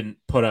 They didn't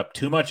put up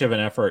too much of an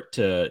effort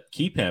to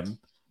keep him.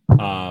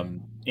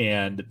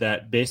 And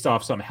that based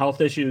off some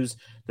health issues,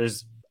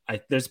 there's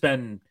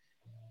been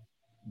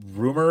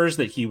rumors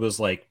that he was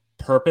like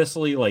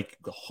purposely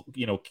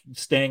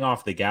staying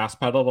off the gas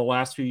pedal the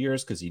last few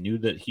years because he knew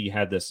that he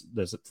had this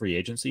free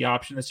agency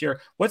option this year.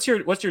 What's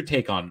your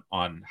take on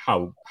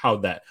how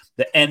that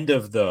the end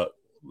of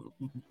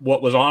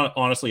what was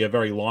honestly a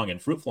very long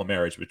and fruitful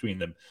marriage between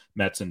the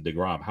Mets and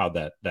DeGrom, how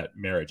that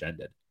marriage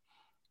ended?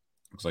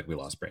 Looks like we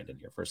lost Brandon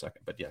here for a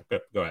second, but yeah,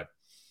 go ahead.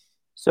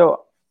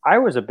 So I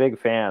was a big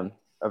fan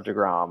of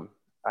DeGrom.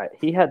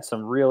 He had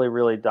some really,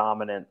 really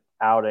dominant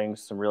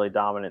outings, some really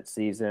dominant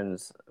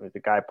seasons. I mean, the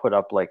guy put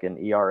up like an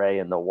ERA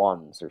in the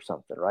ones or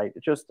something, right?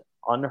 It's just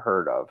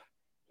unheard of.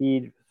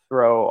 He'd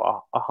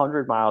throw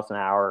 100 miles an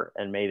hour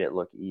and made it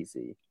look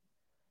easy.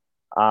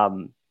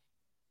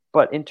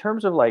 But in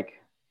terms of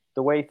like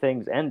the way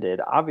things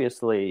ended,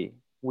 obviously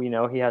we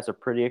know he has a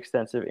pretty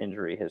extensive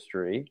injury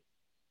history,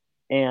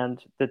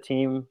 and the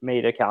team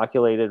made a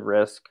calculated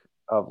risk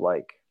of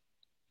like,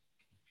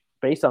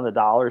 based on the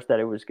dollars that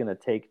it was going to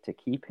take to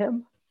keep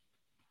him,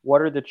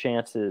 what are the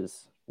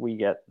chances we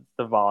get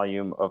the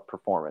volume of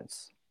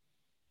performance?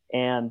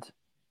 And,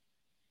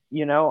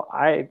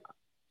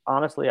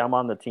 I'm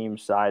on the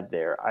team's side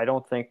there. I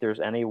don't think there's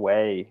any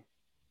way,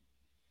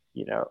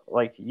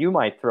 like you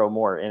might throw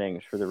more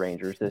innings for the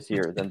Rangers this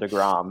year than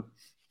DeGrom.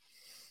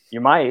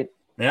 You might.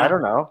 Yeah. I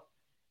don't know.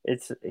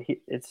 He's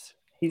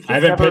I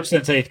haven't pitched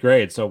since 8th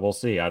grade, so we'll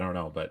see. I don't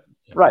know, but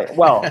yeah. Right.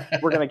 Well,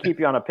 we're going to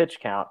keep you on a pitch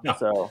count,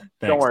 so thanks.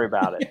 Don't worry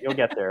about it. You'll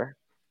get there.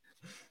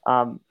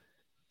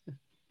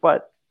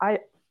 But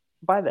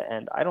by the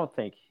end, I don't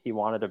think he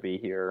wanted to be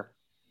here,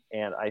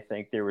 and I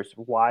think there was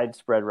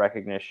widespread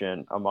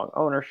recognition among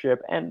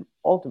ownership and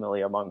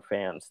ultimately among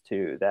fans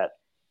too that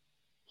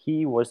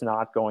he was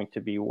not going to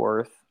be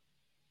worth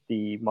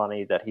the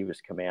money that he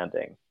was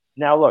commanding.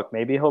 Now, look,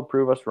 maybe he'll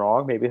prove us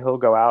wrong. Maybe he'll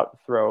go out and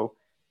throw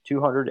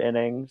 200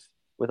 innings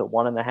with a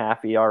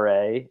 1.5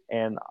 ERA,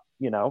 and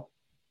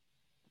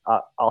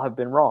I'll have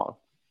been wrong.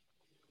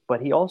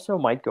 But he also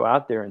might go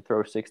out there and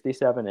throw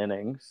 67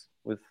 innings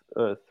with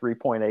a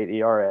 3.8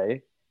 ERA,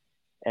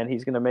 and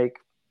he's going to make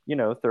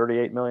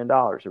 $38 million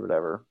or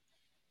whatever.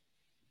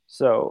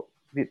 So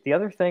the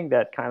other thing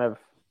that kind of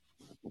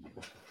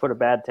put a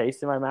bad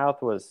taste in my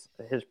mouth was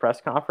his press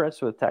conference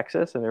with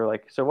Texas, and they were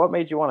like, "So what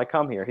made you want to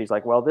come here?" He's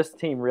like, "Well, this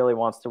team really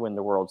wants to win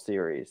the World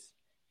Series."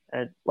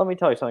 And let me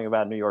tell you something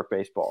about New York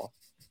baseball.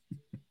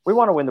 We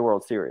want to win the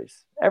World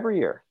Series every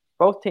year.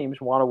 Both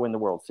teams want to win the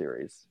World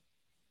Series.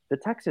 The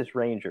Texas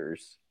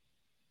Rangers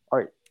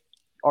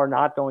are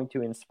not going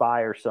to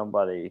inspire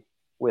somebody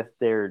with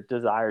their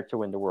desire to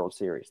win the World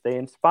Series. They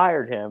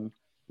inspired him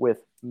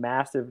with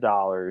massive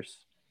dollars,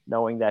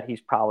 knowing that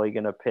he's probably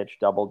going to pitch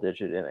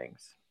double-digit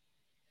innings.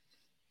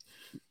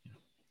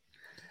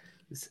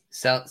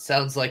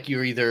 Sounds like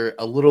you're either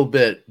a little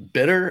bit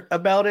bitter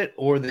about it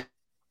or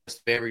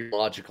it's very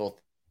logical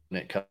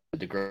when it comes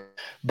to growth.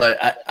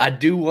 But I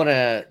do want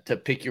to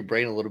pick your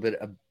brain a little bit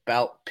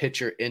about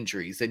pitcher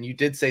injuries. And you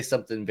did say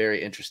something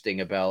very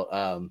interesting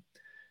about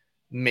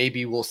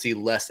maybe we'll see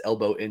less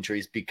elbow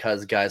injuries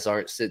because guys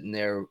aren't sitting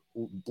there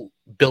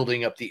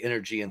building up the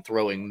energy and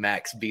throwing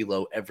max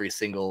velo every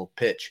single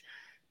pitch.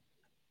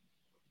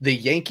 The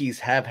Yankees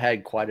have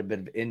had quite a bit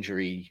of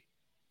injury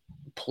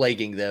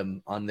plaguing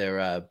them on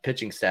their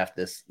pitching staff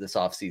this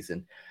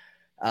offseason.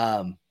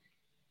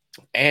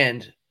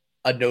 And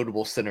a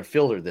notable center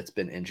fielder that's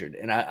been injured.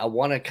 And I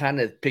want to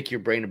kind of pick your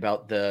brain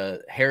about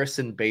the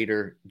Harrison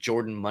Bader,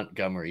 Jordan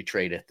Montgomery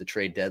trade at the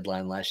trade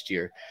deadline last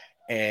year.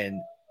 And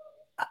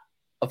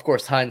of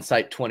course,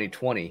 hindsight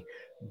 2020,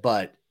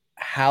 but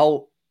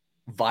how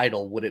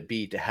vital would it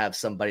be to have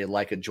somebody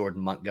like a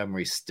Jordan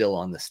Montgomery still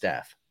on the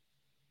staff?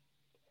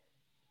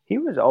 He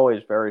was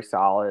always very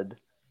solid.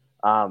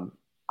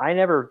 I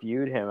never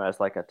viewed him as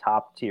like a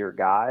top tier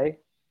guy.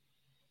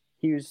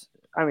 He's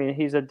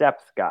a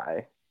depth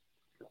guy.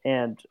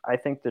 And I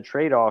think the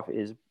trade-off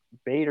is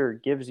Bader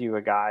gives you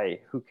a guy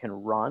who can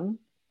run,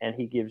 and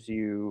he gives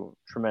you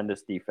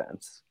tremendous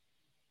defense.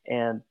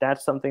 And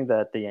that's something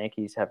that the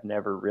Yankees have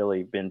never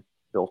really been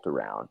built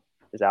around,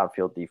 is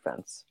outfield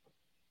defense.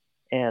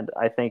 And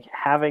I think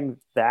having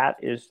that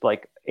is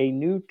like a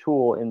new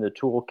tool in the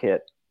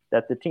toolkit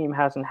that the team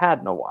hasn't had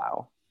in a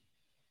while.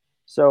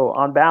 So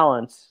on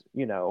balance,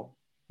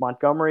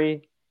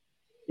 Montgomery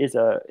is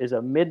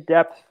a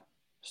mid-depth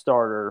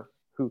starter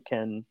who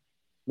can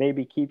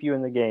maybe keep you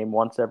in the game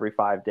once every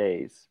 5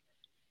 days.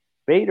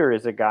 Bader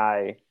is a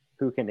guy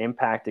who can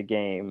impact a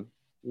game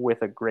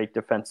with a great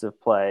defensive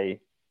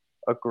play,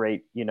 a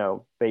great,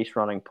 base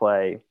running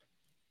play,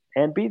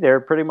 and be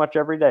there pretty much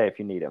every day if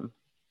you need him.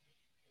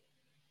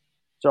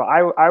 So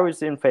I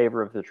was in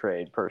favor of the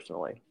trade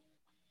personally.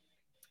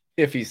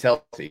 If he's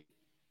healthy.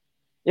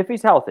 If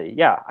he's healthy,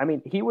 yeah. I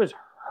mean, he was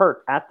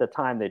hurt at the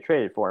time they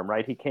traded for him,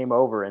 right? He came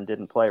over and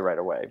didn't play right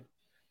away.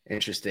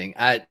 Interesting.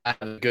 I'm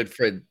a good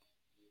friend.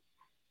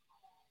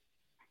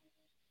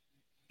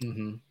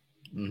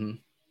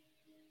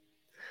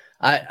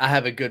 I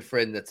have a good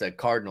friend that's a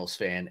Cardinals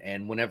fan,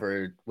 and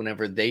whenever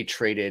they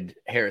traded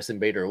Harrison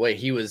Bader away,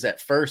 he was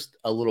at first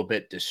a little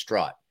bit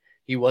distraught.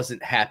 He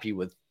wasn't happy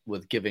with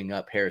giving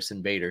up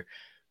Harrison Bader,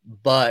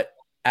 but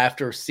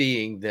after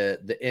seeing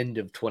the end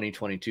of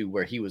 2022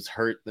 where he was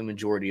hurt the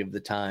majority of the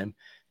time,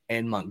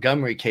 and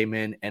Montgomery came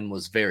in and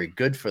was very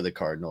good for the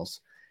Cardinals,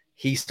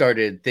 he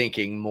started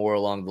thinking more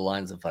along the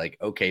lines of like,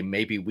 okay,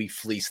 maybe we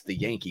fleeced the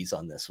Yankees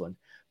on this one.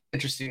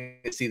 Interesting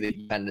to see that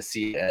you kind of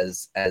see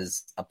as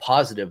a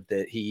positive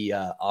that he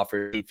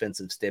offered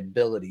defensive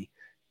stability.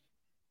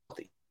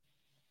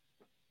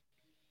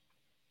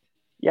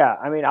 Yeah,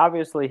 I mean,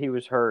 obviously he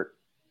was hurt,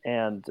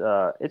 and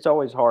it's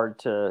always hard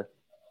to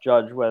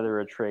judge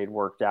whether a trade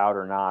worked out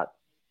or not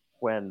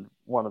when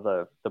one of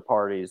the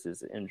parties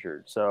is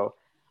injured. So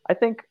I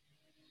think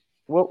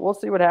we'll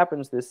see what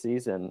happens this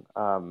season.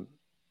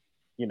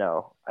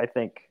 I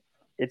think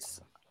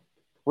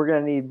we're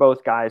going to need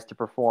both guys to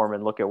perform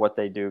and look at what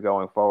they do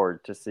going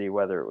forward to see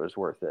whether it was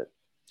worth it.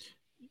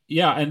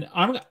 Yeah,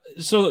 and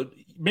so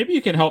maybe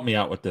you can help me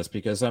out with this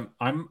because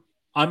I'm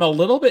a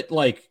little bit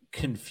like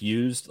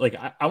confused. Like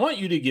I want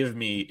you to give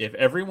me, if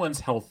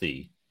everyone's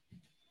healthy,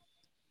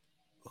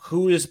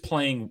 who is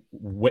playing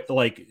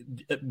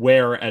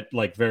where at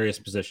like various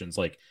positions,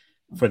 like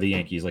for the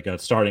Yankees, like a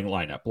starting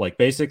lineup. Like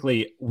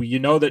basically, you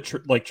know that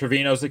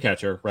Trevino's the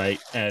catcher, right?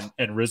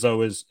 And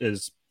Rizzo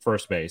is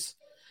first base.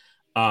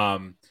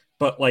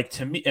 But like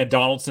to me, and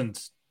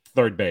Donaldson's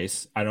third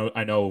base.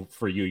 I know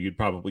for you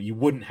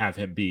wouldn't have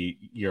him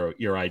be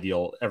your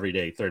ideal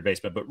everyday third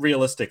baseman, but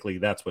realistically,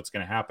 that's what's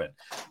going to happen.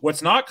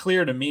 What's not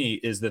clear to me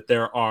is that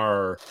there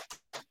are,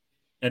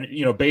 and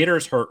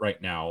Bader's hurt right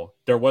now.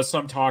 There was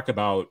some talk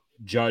about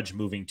Judge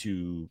moving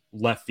to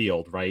left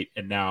field, right?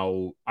 And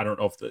now I don't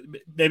know if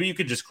maybe you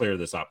could just clear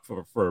this up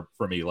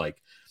for me,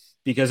 like,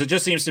 because it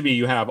just seems to me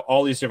you have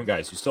all these different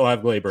guys. You still have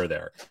Glaber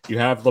there. You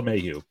have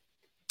LeMahieu.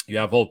 You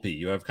have Volpe.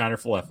 You have Connor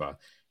Falefa.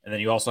 And then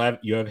you also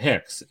have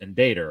Hicks and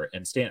Bader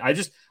and Stan.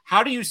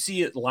 How do you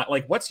see it?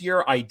 Like, what's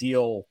your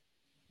ideal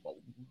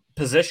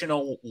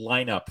positional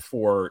lineup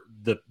for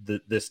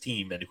this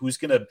team, and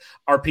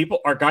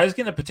are guys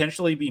gonna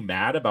potentially be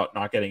mad about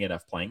not getting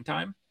enough playing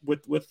time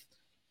with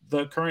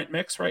the current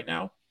mix right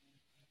now?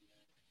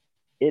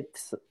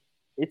 It's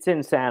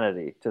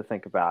insanity to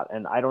think about,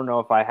 and I don't know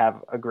if I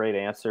have a great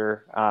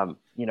answer.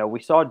 We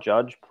saw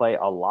Judge play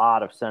a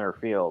lot of center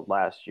field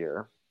last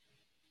year,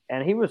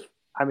 and he was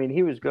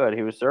good.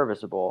 He was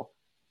serviceable.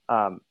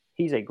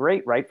 He's a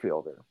great right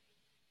fielder.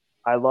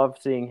 I love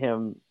seeing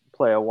him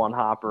play a one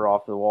hopper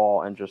off the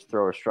wall and just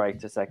throw a strike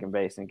to second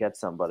base and get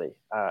somebody.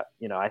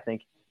 I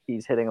think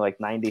he's hitting like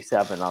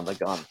 97 on the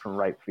gun from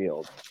right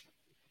field.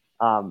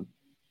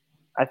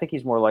 I think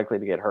he's more likely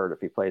to get hurt if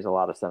he plays a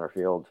lot of center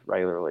field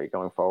regularly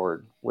going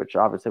forward, which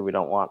obviously we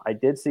don't want. I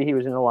did see he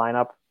was in the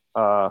lineup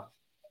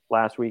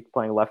last week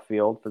playing left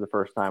field for the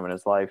first time in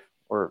his life,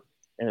 or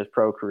in his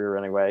pro career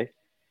anyway.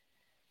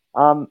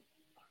 During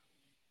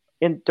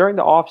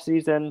the off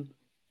season,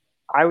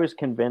 I was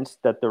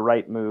convinced that the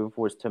right move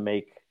was to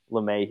make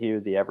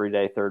LeMahieu the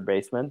everyday third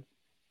baseman.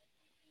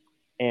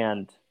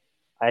 And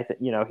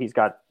he's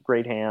got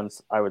great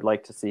hands. I would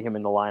like to see him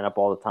in the lineup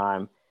all the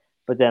time,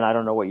 but then I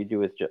don't know what you do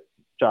with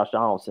Josh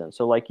Donaldson.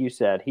 So like you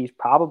said, he's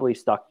probably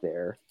stuck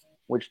there,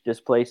 which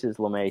displaces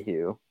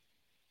LeMahieu.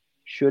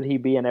 Should he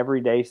be an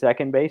everyday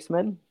second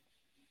baseman?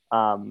 He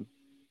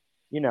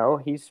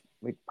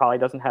probably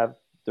doesn't have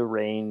the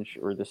range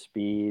or the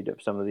speed of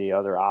some of the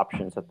other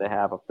options that they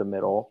have up the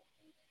middle.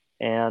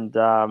 And,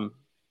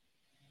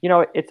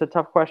 it's a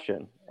tough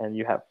question. And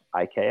you have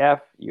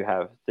IKF, you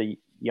have the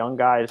young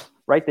guys,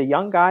 right? The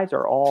young guys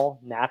are all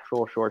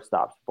natural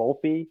shortstops.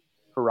 Volpe,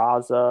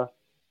 Peraza,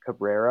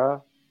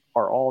 Cabrera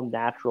are all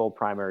natural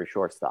primary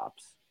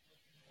shortstops.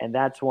 And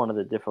that's one of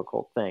the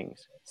difficult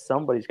things.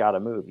 Somebody's got to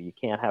move. You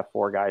can't have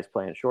four guys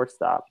playing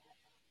shortstop.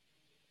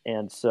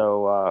 And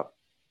so,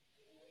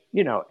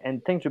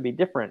 and things would be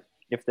different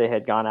if they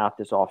had gone out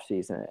this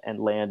offseason and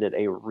landed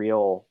a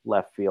real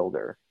left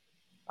fielder.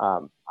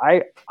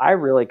 I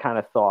really kind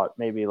of thought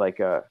maybe like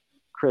a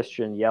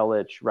Christian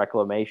Yelich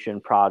reclamation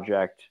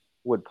project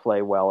would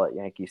play well at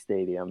Yankee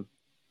Stadium.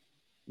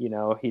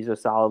 He's a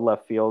solid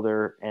left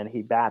fielder and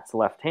he bats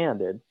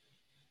left-handed.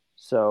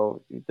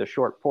 So the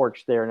short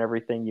porch there and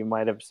everything, you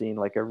might have seen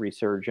like a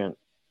resurgent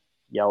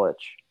Yelich.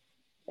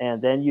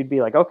 And then you'd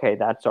be like, okay,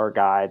 that's our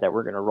guy that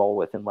we're going to roll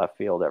with in left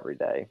field every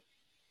day,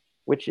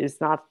 which is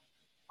not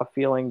a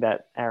feeling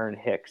that Aaron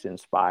Hicks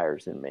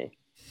inspires in me.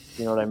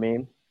 You know what I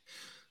mean?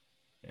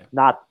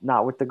 Yeah.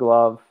 Not with the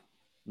glove,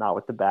 not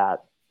with the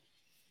bat.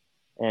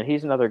 And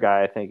he's another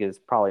guy I think is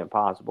probably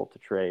impossible to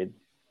trade.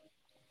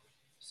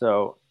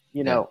 So,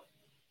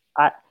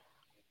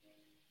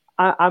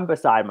 I'm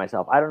beside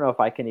myself. I don't know if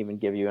I can even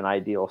give you an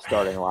ideal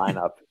starting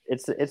lineup.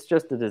 It's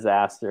just a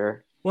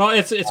disaster. Well,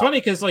 it's funny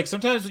because like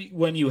sometimes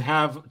when you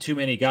have too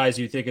many guys,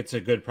 you think it's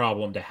a good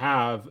problem to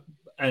have,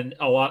 and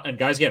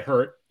guys get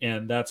hurt,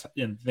 and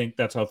think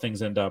that's how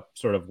things end up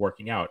sort of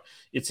working out.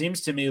 It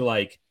seems to me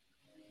like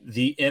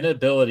the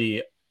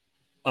inability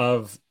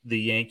of the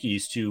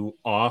Yankees to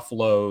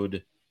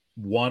offload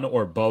one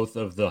or both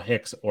of the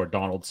Hicks or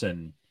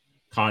Donaldson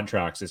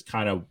contracts is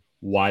kind of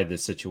why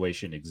this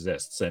situation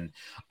exists. And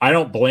I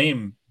don't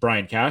blame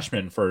Brian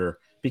Cashman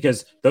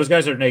because those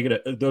guys have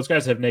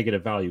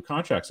negative value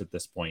contracts at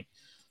this point.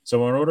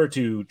 So in order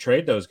to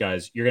trade those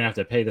guys, you're going to have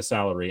to pay the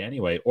salary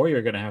anyway, or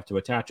you're going to have to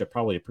attach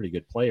probably a pretty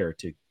good player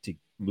to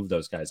move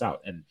those guys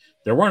out. And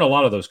there weren't a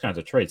lot of those kinds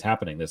of trades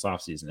happening this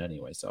offseason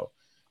anyway. So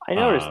I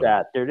noticed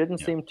that there didn't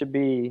seem to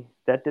be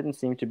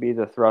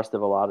the thrust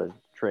of a lot of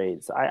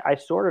trades. I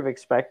sort of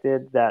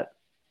expected that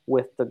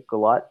with the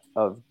glut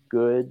of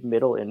good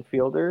middle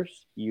infielders,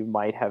 you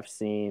might have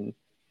seen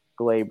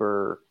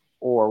Glaber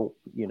or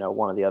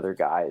one of the other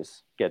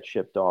guys get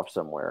shipped off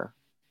somewhere,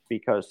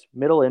 because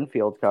middle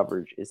infield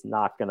coverage is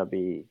not going to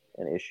be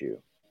an issue.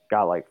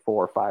 Got like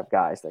 4 or 5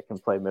 guys that can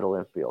play middle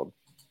infield.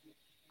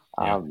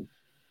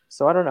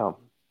 So I don't know.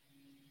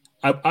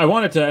 I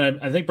wanted to,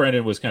 I think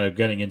Brandon was kind of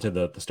getting into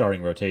the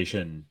starting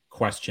rotation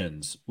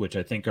questions, which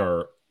I think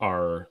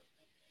are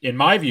in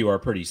my view are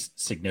pretty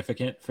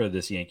significant for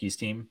this Yankees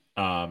team.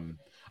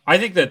 I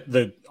think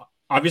that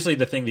obviously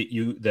the thing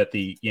that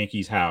the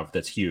Yankees have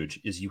that's huge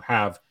is you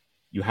have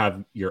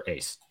your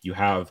ace. You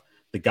have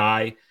the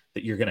guy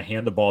that you're going to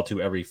hand the ball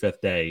to every 5th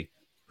day,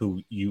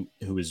 who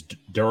is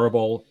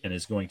durable and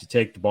is going to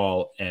take the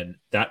ball, and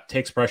that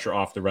takes pressure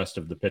off the rest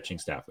of the pitching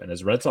staff. And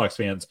as Red Sox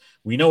fans,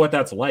 we know what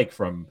that's like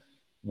from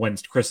when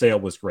Chris Sale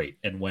was great,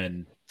 and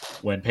when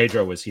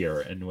Pedro was here,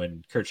 and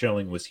when Kurt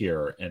Schilling was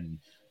here, and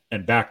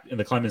back in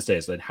the Clemens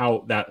days, and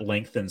how that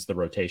lengthens the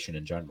rotation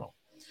in general.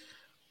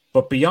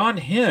 But beyond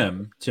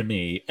him, to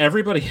me,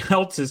 everybody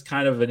else is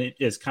kind of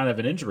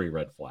an injury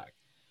red flag.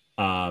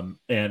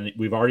 And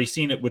we've already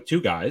seen it with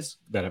 2 guys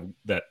that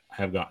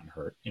have gotten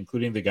hurt,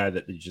 including the guy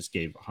that they just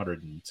gave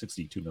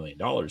 $162 million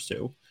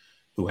to,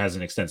 who has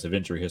an extensive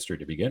injury history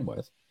to begin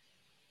with.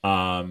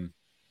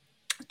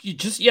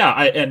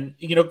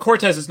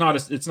 Cortez is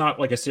it's not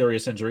like a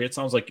serious injury. It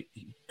sounds like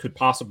he could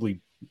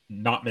possibly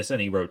not miss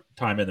any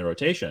time in the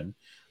rotation.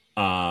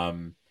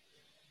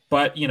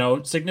 But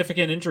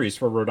significant injuries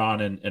for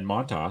Rodon and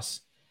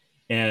Montas,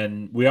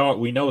 and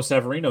we know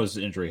Severino's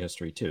injury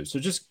history too. So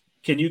just,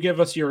 can you give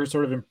us your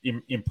sort of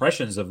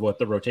impressions of what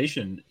the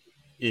rotation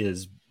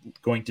is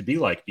going to be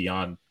like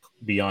beyond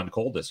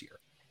Cole this year?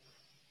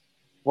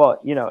 Well,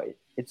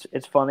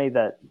 it's funny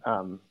that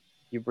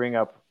you bring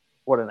up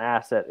what an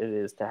asset it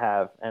is to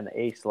have an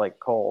ace like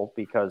Cole,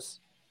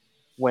 because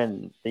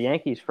when the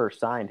Yankees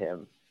first signed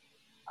him,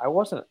 I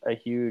wasn't a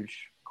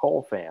huge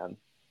Cole fan.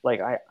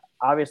 Like,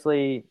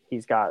 obviously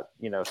he's got,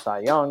 Cy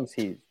Youngs,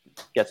 he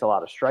gets a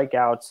lot of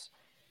strikeouts,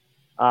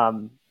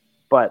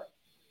 but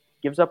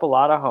gives up a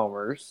lot of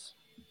homers.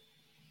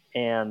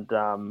 And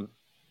I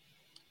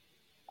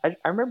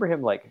remember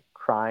him like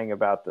crying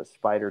about the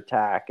spider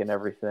tack and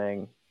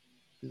everything.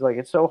 He's like,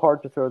 it's so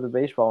hard to throw the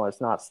baseball and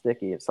it's not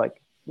sticky. It's like,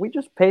 we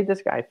just paid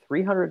this guy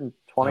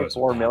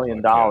 $324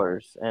 million.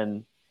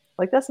 And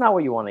like, that's not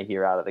what you want to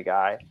hear out of the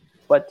guy.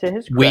 But to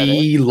his credit,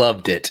 we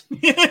loved it. We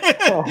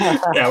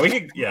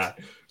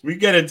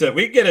get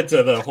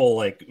into the whole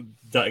like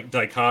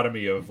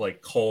dichotomy of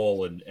like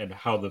Cole and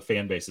how the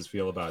fan bases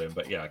feel about him.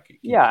 But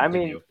I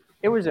mean,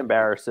 it was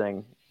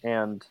embarrassing.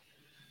 And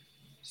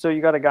so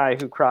you got a guy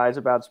who cries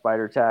about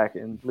spider tack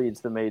and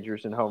leads the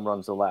majors in home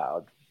runs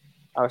allowed.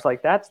 I was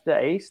like, that's the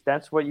ace.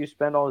 That's what you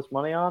spend all this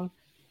money on.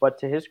 But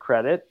to his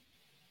credit,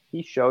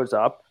 he shows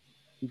up.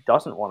 He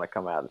doesn't want to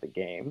come out of the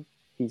game.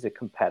 He's a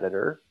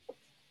competitor.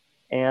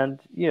 And,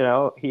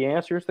 he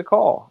answers the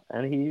call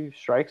and he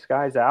strikes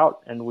guys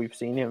out. And we've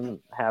seen him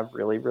have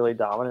really, really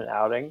dominant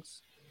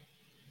outings.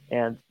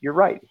 And you're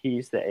right.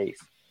 He's the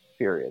ace,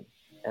 period.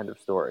 End of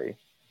story.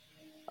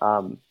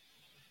 I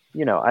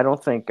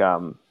don't think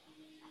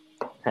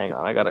hang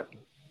on, I got to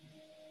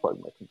plug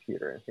my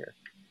computer in here.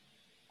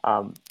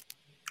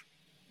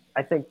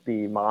 I think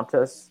the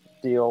Montas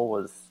deal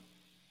was,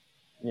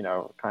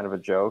 kind of a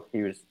joke.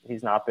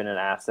 He's not been an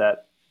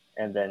asset.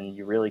 And then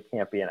you really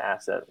can't be an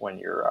asset when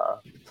you're,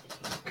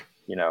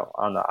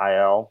 on the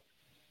IL.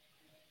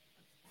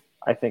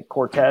 I think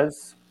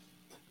Cortez,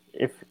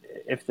 if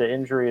the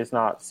injury is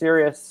not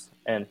serious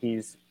and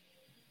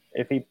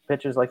if he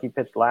pitches like he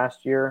pitched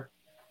last year,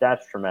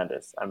 that's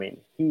tremendous. I mean,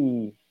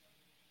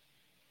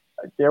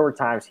 there were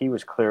times he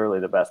was clearly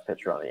the best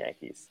pitcher on the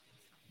Yankees,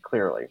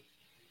 clearly.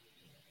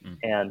 Mm-hmm.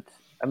 And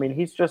I mean,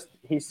 he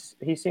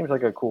seems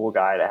like a cool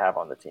guy to have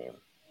on the team,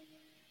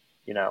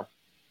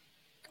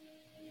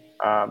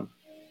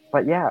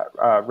 But yeah,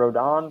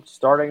 Rodon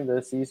starting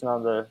the season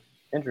on the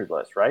injured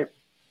list, right?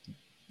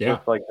 Yeah.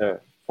 With like the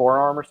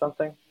forearm or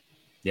something.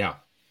 Yeah.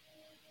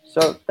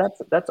 So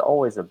that's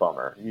always a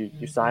bummer.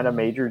 You sign a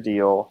major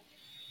deal.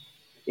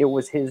 It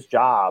was his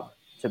job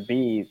to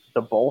be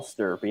the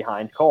bolster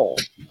behind Cole,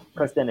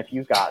 because then if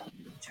you've got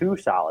 2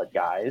 solid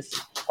guys,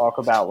 talk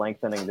about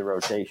lengthening the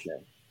rotation,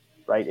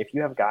 right? If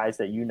you have guys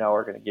that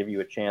are going to give you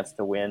a chance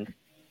to win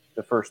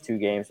the first 2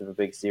 games of a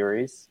big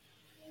series,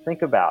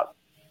 think about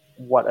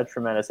what a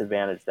tremendous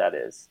advantage that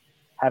is.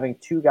 Having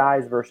 2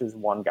 guys versus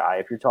 1 guy,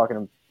 if you're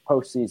talking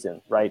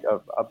postseason, right,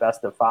 of a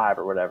best of 5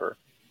 or whatever,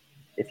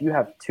 if you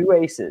have 2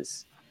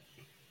 aces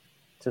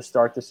to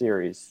start the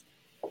series,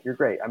 you're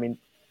great. I mean,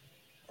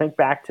 think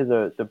back to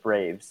the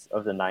Braves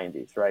of the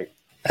 90s, right?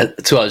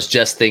 That's what I was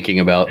just thinking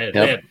about.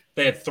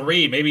 They had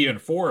 3, maybe even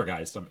 4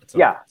 guys.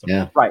 Yeah,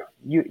 Yeah. right.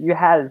 You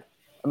had,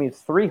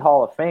 3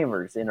 Hall of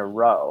Famers in a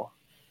row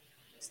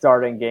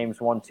starting games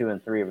 1, 2,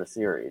 and 3 of a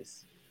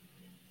series.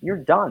 You're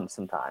done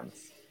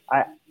sometimes.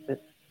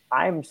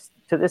 I'm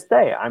to this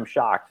day, I'm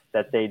shocked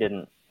that they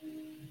didn't,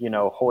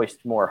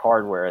 hoist more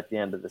hardware at the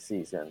end of the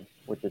season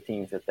with the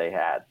teams that they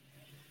had.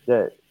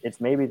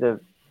 It's maybe the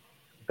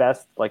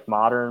best like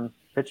modern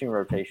pitching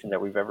rotation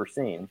that we've ever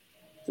seen.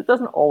 So it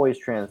doesn't always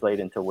translate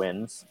into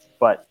wins,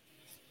 but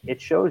it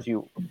shows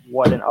you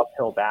what an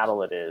uphill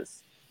battle it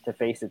is to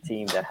face a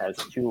team that has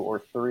 2 or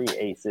 3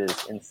 aces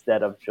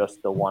instead of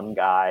just the one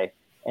guy,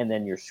 and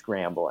then you're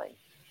scrambling.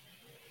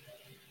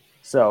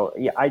 So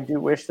yeah, I do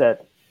wish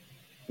that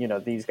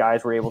these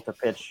guys were able to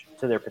pitch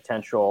to their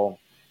potential.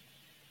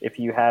 If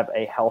you have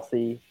a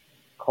healthy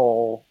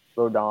Cole,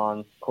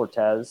 Rodon,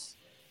 Cortez,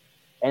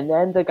 and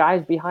then the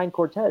guys behind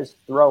Cortez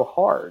throw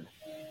hard,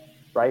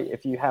 right?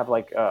 If you have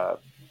like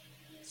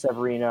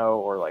Severino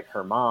or like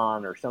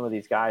Herman or some of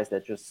these guys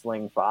that just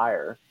sling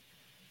fire,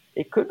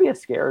 it could be a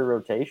scary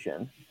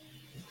rotation.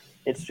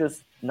 It's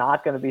just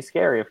not going to be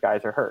scary if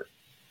guys are hurt.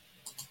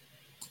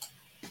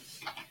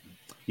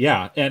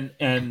 Yeah,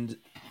 and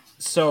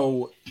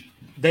so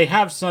they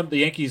have some. The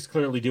Yankees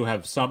clearly do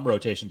have some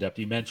rotation depth.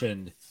 You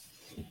mentioned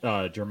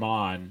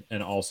German,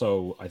 and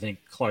also I think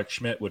Clark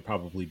Schmidt would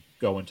probably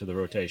go into the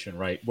rotation,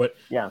 right?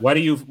 How do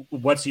you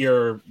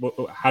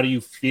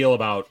feel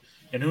about?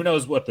 And who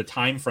knows what the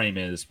time frame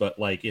is, but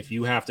like if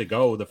you have to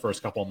go the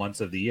first couple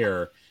months of the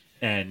year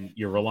and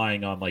you're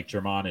relying on like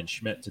German and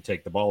Schmidt to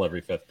take the ball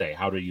every 5th day,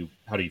 how do you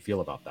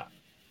feel about that?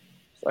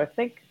 So I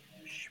think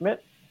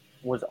Schmidt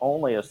was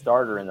only a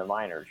starter in the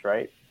minors,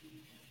 right?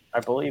 I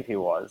believe he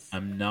was.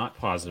 I'm not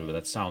positive, but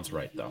that sounds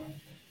right though.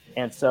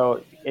 And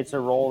so it's a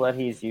role that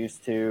he's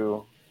used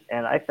to,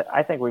 and I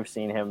think we've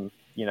seen him,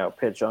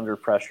 pitch under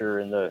pressure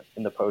in the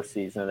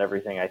postseason and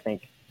everything. I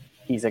think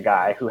he's a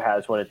guy who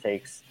has what it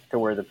takes to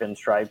wear the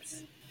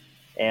pinstripes,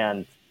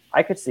 and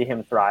I could see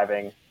him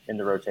thriving in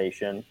the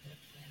rotation.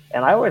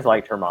 And I always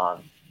liked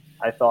Herman.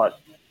 I thought,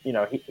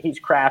 he's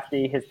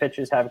crafty. His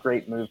pitches have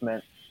great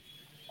movement.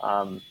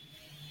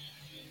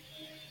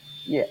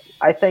 Yeah,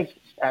 I think.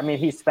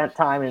 He spent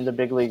time in the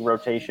big league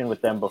rotation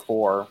with them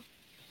before.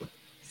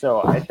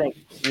 So I think,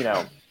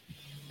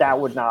 that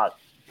would not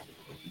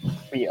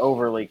be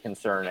overly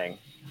concerning.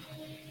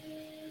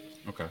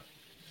 Okay.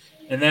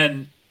 And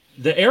then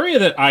the area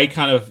that I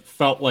kind of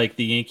felt like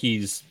the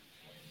Yankees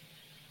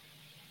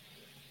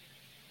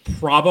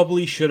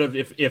probably should have,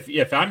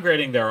 if I'm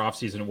grading their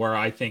offseason, where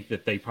I think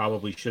that they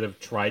probably should have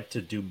tried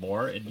to do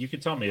more, and you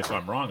can tell me if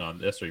I'm wrong on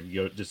this or if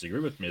you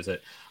disagree with me, is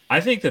that I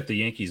think that the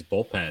Yankees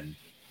bullpen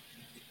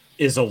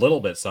is a little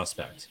bit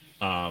suspect.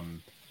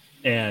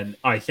 And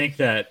I think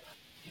that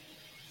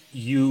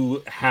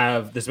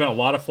there's been a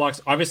lot of flux.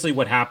 Obviously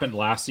what happened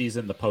last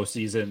season, the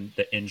postseason,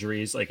 the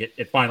injuries, like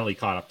it finally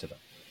caught up to them.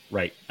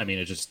 Right. I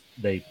mean,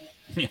 they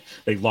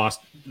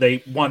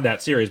won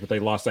that series, but they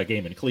lost that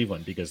game in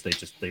Cleveland because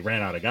they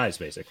ran out of guys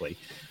basically.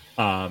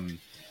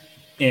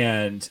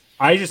 And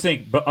I just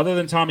think, but other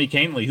than Tommy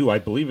Kahnle, who I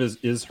believe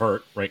is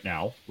hurt right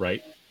now.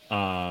 Right.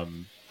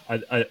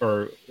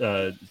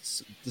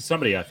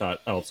 Somebody I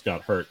thought else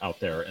got hurt out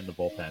there in the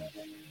bullpen.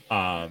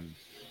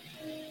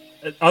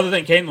 Other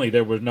than Kahnle,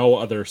 there were no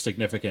other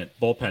significant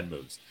bullpen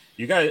moves.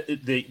 You guys,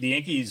 the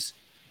Yankees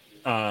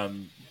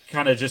kind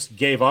of just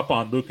gave up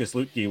on Lucas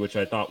Luetge, which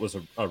I thought was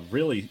a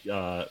really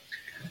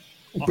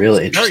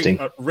interesting,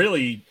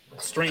 really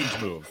strange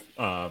move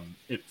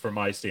from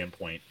my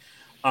standpoint.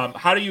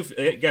 How do you,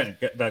 again,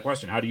 get that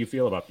question, how do you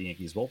feel about the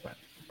Yankees bullpen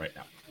right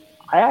now?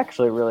 I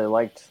actually really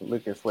liked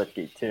Lucas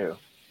Luetge too.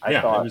 I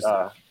thought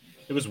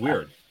it was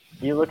weird.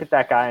 You look at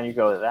that guy and you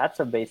go, that's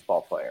a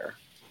baseball player.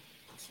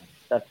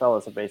 That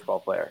fella's a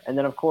baseball player. And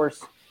then, of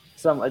course,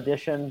 some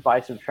addition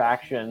by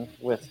subtraction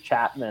with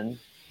Chapman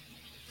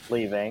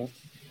leaving.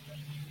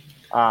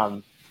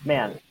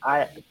 Man,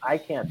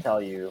 I can't tell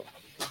you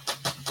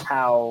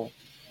how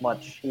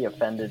much he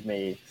offended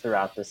me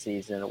throughout the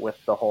season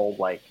with the whole,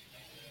 like,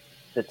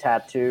 the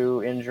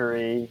tattoo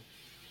injury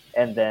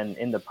and then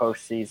in the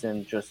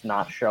postseason just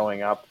not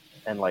showing up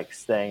and, like,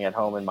 staying at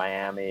home in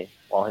Miami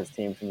while his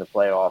team's in the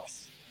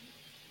playoffs.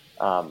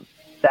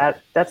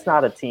 That's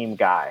not a team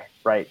guy,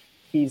 right?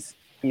 He's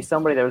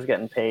somebody that was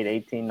getting paid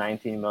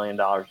 $18-19 million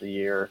a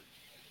year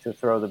to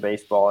throw the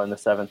baseball in the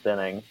 7th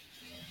inning,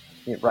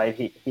 right?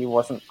 He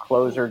wasn't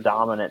closer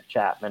dominant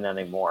Chapman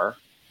anymore.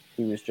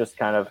 He was just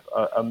kind of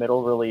a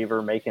middle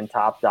reliever making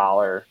top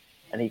dollar,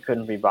 and he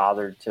couldn't be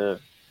bothered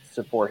to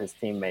support his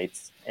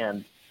teammates.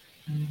 And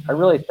I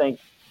really think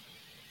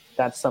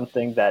that's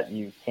something that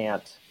you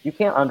can't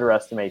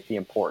underestimate the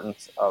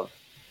importance of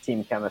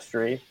team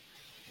chemistry.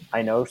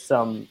 I know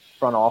some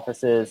front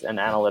offices and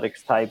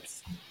analytics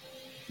types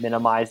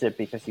minimize it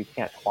because you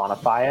can't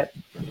quantify it.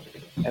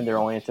 and they're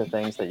only into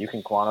things that you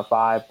can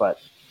quantify. But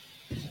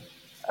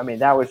I mean,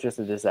 that was just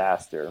a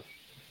disaster.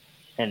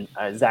 And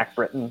Zach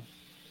Britton,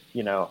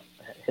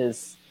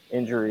 his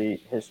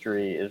injury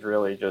history is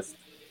really just,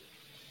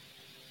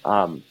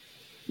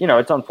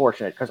 it's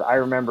unfortunate because I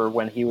remember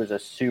when he was a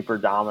super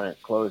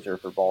dominant closer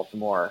for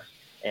Baltimore,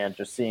 and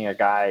just seeing a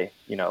guy,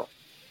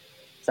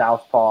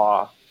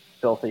 southpaw,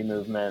 filthy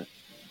movement.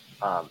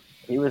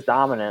 He was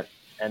dominant,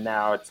 and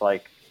now it's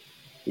like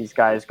these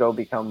guys go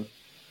become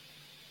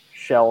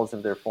shells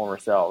of their former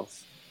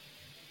selves.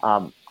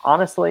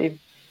 Honestly,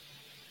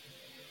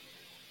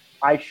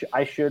 I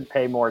should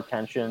pay more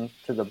attention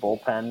to the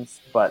bullpens,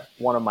 but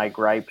one of my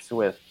gripes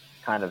with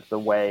kind of the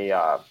way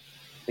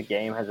the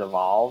game has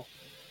evolved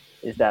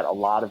is that a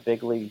lot of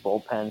big league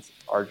bullpens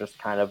are just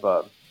kind of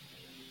a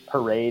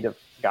parade of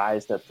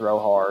guys that throw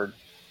hard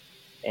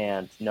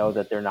and know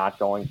that they're not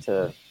going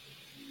to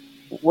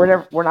 – we're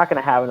not going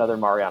to have another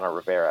Mariano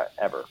Rivera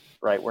ever,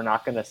 right? We're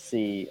not going to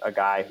see a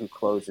guy who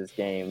closes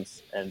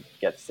games and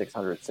gets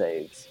 600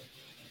 saves.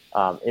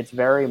 It's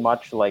very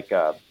much like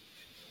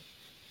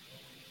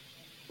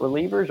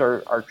relievers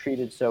are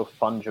treated so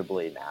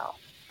fungibly now.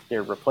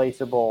 They're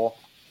replaceable,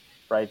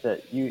 right?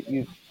 That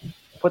you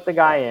put the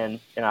guy in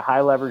a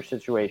high leverage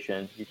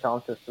situation, you tell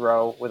him to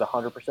throw with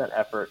 100%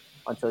 effort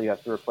until you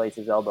have to replace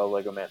his elbow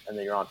ligament, and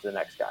then you're on to the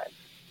next guy.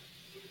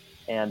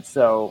 And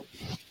so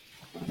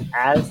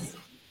as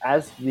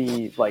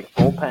the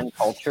bullpen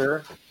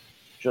culture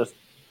just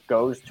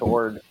goes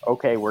toward,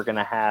 okay, we're going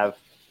to have,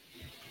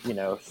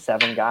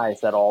 7 guys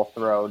that all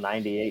throw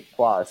 98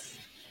 plus.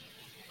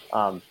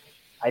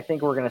 I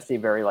think we're going to see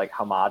very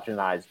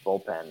homogenized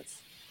bullpens.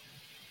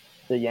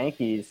 The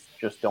Yankees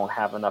just don't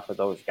have enough of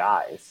those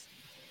guys.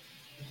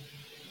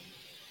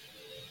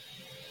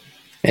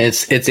 And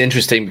it's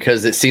interesting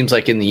because it seems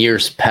like in the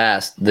years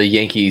past, the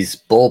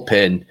Yankees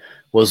bullpen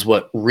was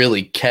what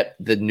really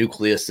kept the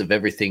nucleus of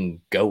everything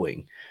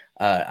going.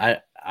 I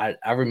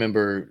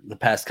remember the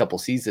past couple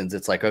seasons,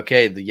 it's like,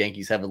 okay, the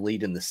Yankees have a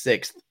lead in the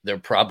 6th. They're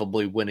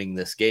probably winning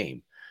this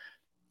game.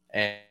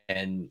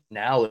 And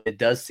now it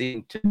does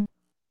seem to,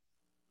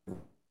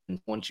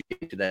 once you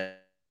get to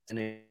that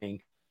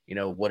inning,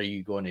 what are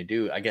you going to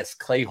do? I guess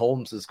Clay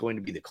Holmes is going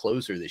to be the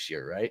closer this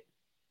year, right?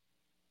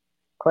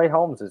 Clay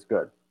Holmes is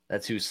good.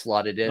 That's who's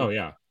slotted in. Oh,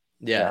 yeah.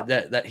 Yeah.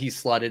 That he's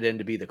slotted in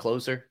to be the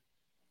closer.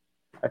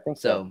 I think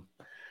so.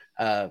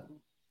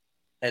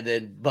 And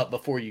then, but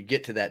before you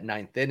get to that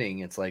 9th inning,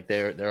 it's like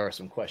there are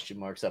some question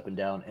marks up and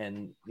down.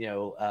 And,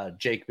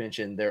 Jake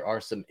mentioned there are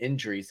some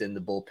injuries in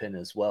the bullpen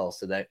as well.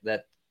 So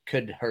that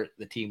could hurt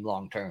the team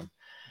long term.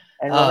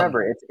 And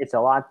remember, it's a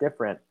lot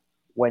different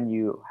when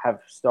you have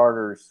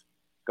starters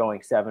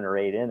going 7 or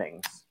 8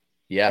 innings.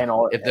 Yeah. And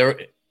if they're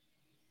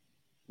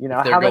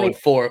how going many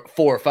 4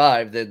 or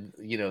 5, then,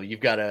 you've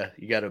got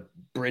to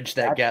bridge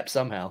that gap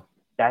somehow.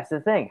 That's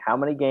the thing. How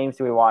many games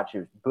do we watch? It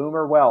was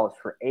Boomer Wells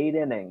for 8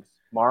 innings,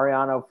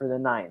 Mariano for the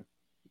 9th.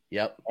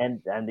 Yep.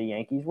 And the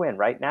Yankees win.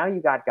 Right now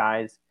you got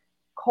guys,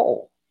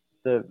 Cole,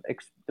 the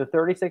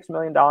 $36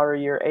 million a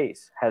year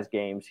ace, has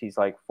games he's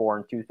like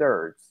 4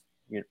 2/3.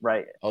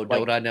 Right. Oh,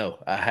 don't I know?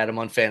 I had him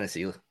on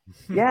fantasy.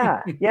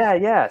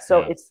 Yeah.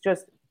 So it's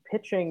just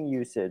pitching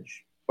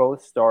usage,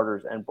 both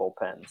starters and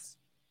bullpens,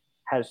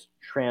 has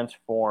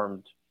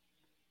transformed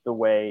the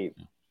way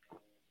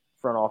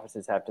front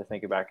offices have to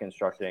think about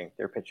constructing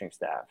their pitching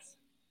staffs.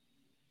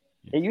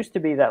 It used to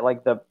be that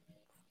the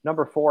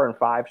number 4 and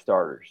 5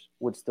 starters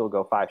would still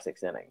go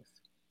 5-6 innings.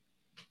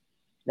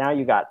 Now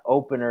you got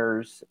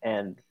openers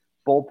and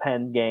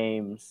bullpen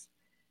games,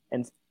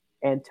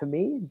 and to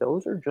me,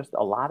 those are just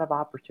a lot of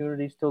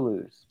opportunities to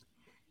lose.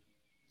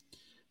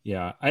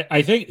 Yeah,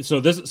 I think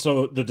so.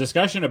 So the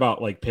discussion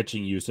about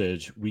pitching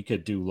usage, we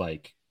could do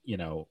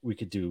we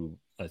could do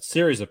a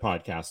series of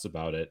podcasts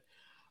about it.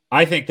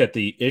 I think that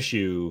the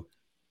issue,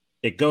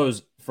 it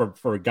goes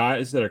for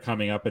guys that are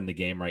coming up in the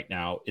game right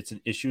now. It's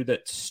an issue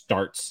that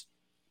starts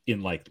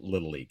in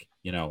Little League.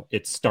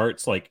 It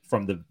starts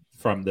from the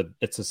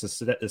it's a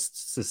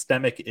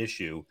systemic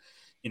issue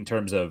in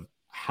terms of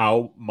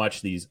how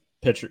much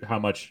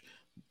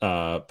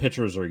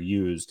pitchers are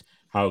used,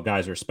 how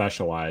guys are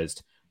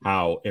specialized,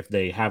 how if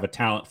they have a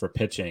talent for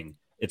pitching,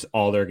 it's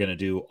all they're going to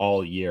do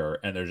all year,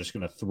 and they're just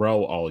going to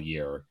throw all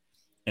year.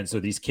 And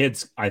so these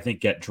kids, I think,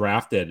 get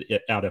drafted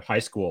out of high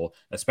school,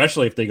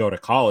 especially if they go to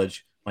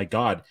college. My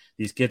God,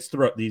 these kids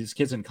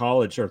in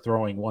college are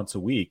throwing once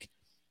a week,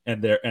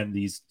 and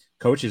these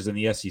coaches in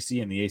the SEC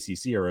and the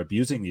ACC are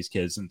abusing these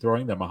kids and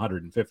throwing them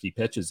 150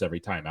 pitches every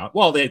time out.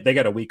 Well, they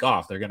get a week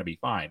off; they're going to be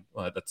fine.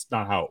 Well, that's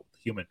not how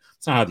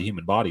the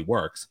human body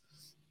works.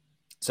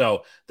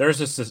 So there's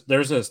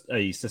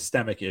a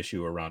systemic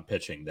issue around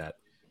pitching that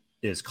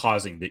is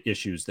causing the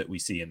issues that we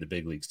see in the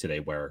big leagues today,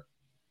 where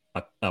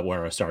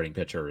a starting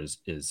pitcher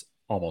is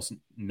almost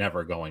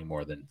never going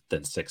more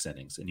than 6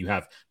 innings. And you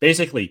have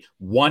basically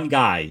one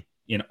guy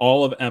in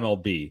all of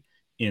MLB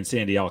in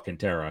Sandy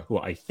Alcantara who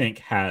I think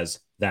has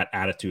that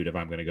attitude of,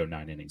 I'm going to go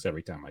 9 innings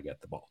every time I get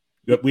the ball.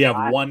 We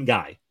have one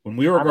guy. When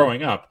we were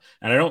growing up,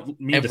 and I don't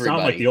mean to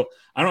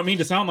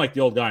sound like the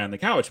old guy on the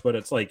couch, but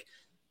it's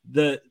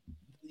it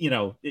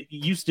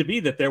used to be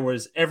that there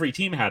was every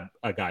team had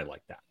a guy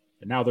like that.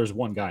 And now there's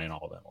one guy in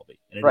all of MLB,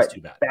 and it is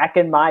too bad. Back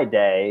in my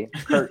day,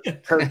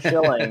 Kurt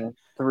Schilling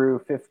threw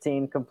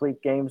 15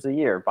 complete games a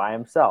year by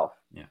himself.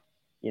 Yeah.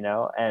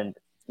 And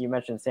you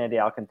mentioned Sandy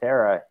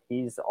Alcantara.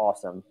 He's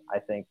awesome. I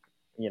think,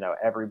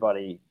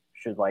 everybody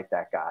should like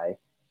that guy.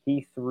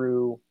 He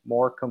threw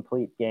more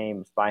complete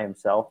games by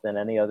himself than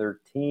any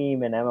other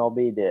team in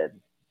MLB did.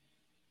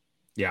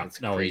 Yeah,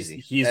 that's no, crazy.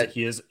 He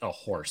is a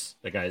horse.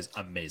 The guy's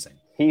amazing.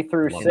 He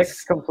threw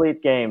 6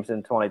 complete games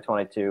in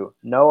 2022.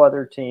 No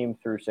other team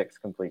threw 6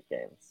 complete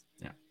games.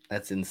 Yeah,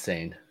 that's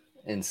insane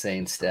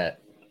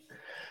stat.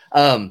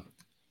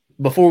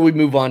 Before we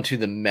move on to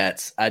the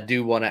Mets, I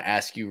do want to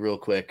ask you real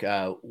quick,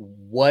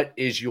 what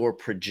is your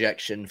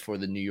projection for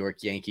the New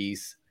York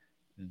Yankees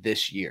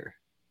this year?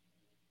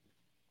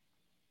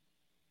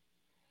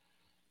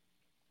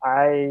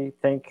 I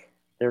think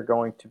they're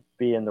going to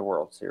be in the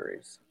World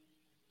Series.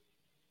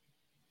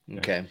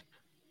 Okay.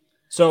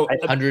 So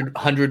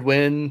 100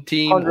 win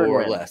team 100 or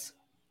wins. less?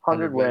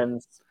 100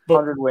 wins.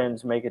 100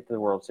 wins make it to the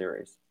World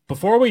Series.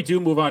 Before we do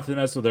move on to the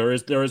Mets, so there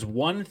is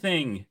one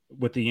thing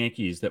with the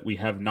Yankees that we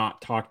have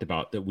not talked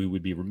about that we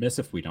would be remiss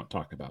if we don't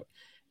talk about,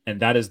 and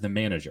that is the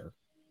manager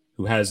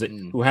who has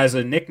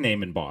a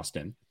nickname in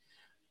Boston.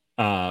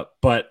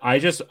 But I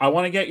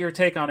want to get your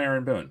take on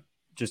Aaron Boone,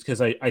 just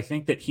because I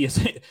think that he is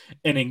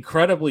an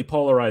incredibly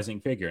polarizing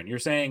figure. And you're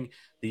saying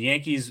the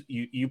Yankees,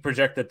 you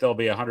project that they'll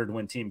be a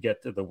 100-win team,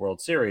 get to the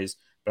World Series,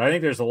 but I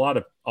think there's a lot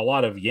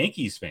of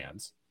Yankees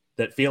fans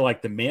that feel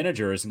like the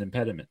manager is an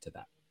impediment to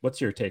that. What's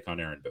your take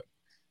on Aaron Boone?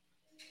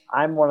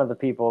 I'm one of the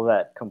people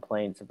that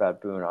complains about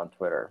Boone on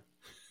Twitter.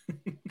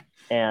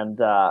 And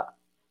the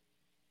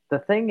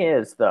thing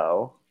is,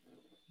 though,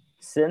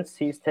 since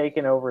he's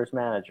taken over as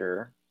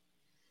manager,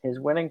 his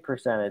winning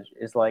percentage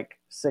is like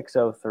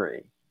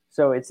 603.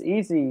 So it's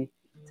easy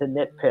to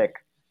nitpick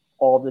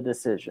all the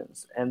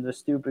decisions and the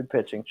stupid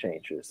pitching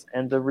changes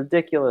and the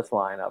ridiculous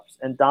lineups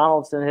and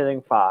Donaldson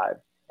hitting 5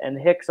 and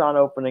Hicks on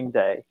opening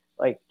day.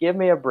 Like, give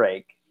me a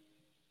break.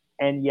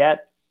 And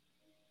yet,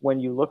 when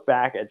you look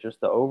back at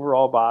just the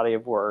overall body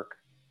of work,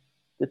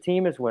 the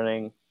team is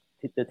winning.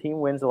 The team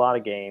wins a lot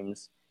of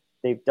games.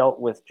 They've dealt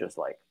with just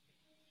like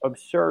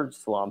absurd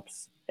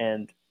slumps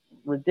and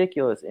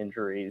ridiculous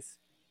injuries.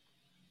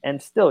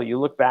 And still, you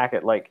look back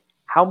at like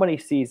how many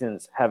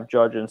seasons have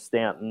Judge and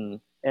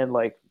Stanton and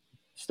like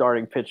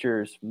starting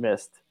pitchers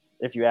missed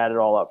if you add it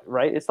all up,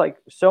 right? It's like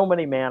so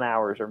many man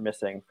hours are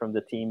missing from the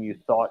team you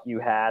thought you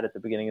had at the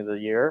beginning of the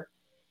year.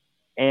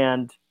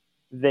 And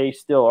they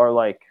still are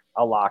like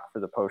a lock for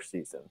the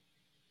postseason.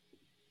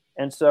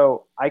 And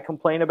so I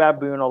complain about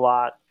Boone a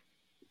lot.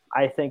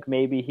 I think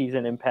maybe he's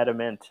an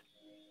impediment.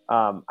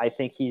 I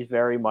think he's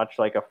very much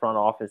like a front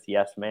office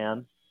yes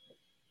man.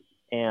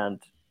 And,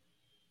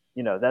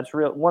 that's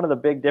real. One of the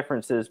big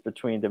differences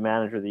between the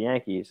manager of the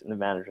Yankees and the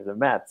manager of the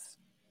Mets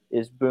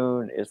is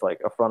Boone is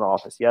like a front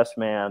office yes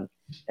man,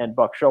 and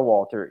Buck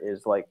Showalter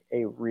is like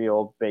a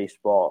real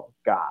baseball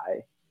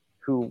guy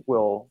who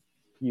will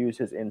use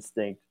his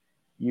instinct,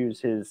 use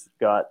his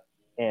gut,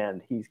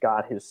 and he's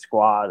got his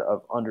squad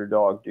of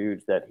underdog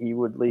dudes that he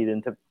would lead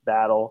into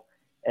battle,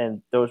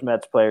 and those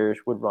Mets players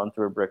would run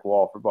through a brick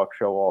wall for Buck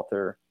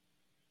Showalter,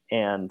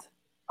 and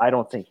I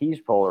don't think he's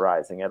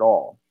polarizing at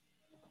all.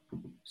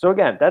 So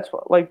again, that's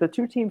like the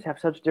two teams have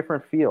such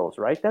different feels,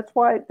 right? That's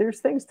why there's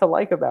things to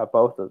like about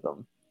both of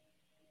them.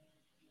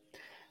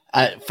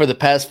 For the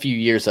past few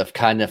years, I've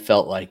kind of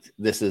felt like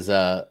this is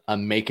a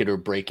make it or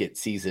break it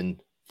season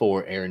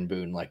for Aaron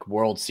Boone, like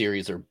World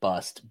Series or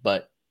bust.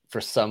 But for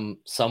some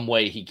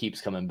way, he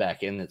keeps coming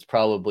back, and it's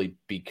probably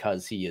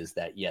because he is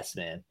that yes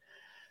man.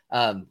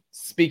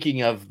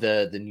 Speaking of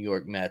the New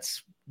York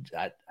Mets,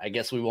 I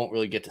guess we won't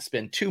really get to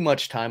spend too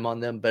much time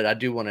on them, but I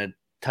do want to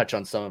touch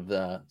on some of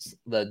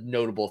the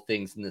notable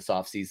things in this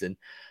offseason.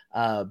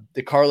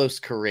 The Carlos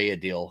Correa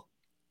deal,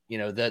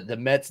 the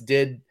Mets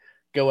did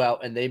go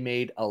out and they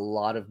made a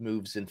lot of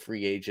moves in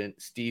free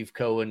agent. Steve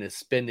Cohen is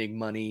spending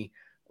money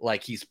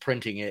like he's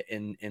printing it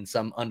in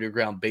some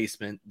underground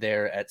basement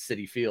there at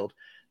Citi Field.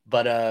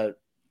 But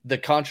the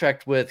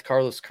contract with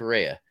Carlos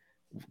Correa,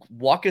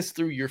 walk us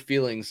through your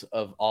feelings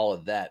of all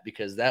of that,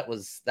 because that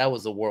was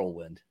a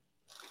whirlwind.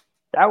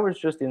 That was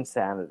just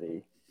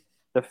insanity.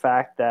 The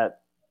fact that,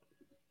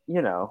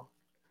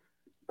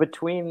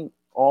 between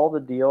all the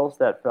deals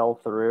that fell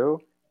through,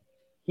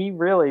 he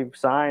really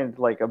signed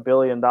like $1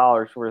 billion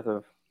worth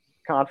of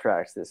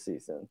contracts this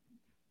season.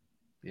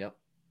 Yep.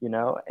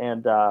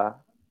 And I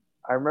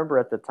remember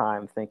at the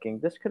time thinking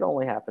this could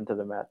only happen to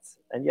the Mets,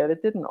 and yet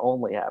it didn't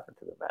only happen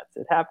to the Mets.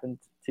 It happened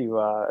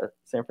to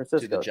San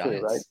Francisco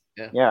too, right?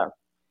 Yeah.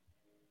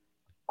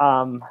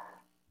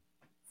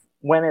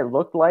 When it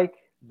looked like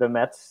the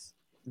Mets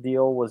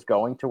deal was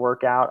going to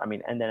work out,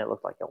 and then it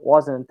looked like it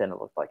wasn't, then it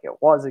looked like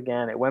it was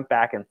again. It went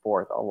back and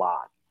forth a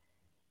lot.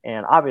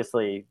 And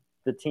obviously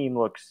the team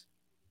looks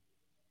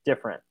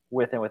different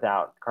with and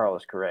without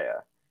Carlos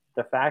Correa.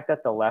 The fact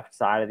that the left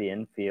side of the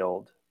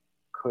infield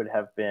could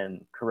have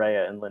been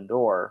Correa and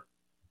Lindor,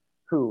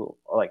 who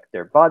like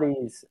they're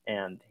buddies,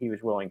 and he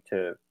was willing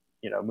to,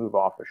 move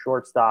off a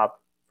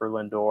shortstop for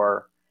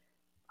Lindor.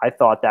 I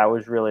thought that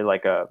was really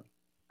like a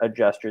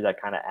gesture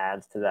that kind of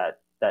adds to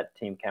that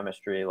team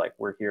chemistry. Like,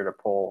 we're here to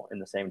pull in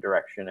the same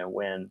direction and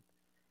win.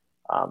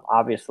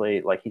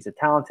 Obviously, like, he's a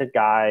talented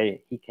guy.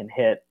 He can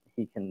hit.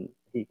 He can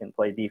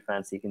play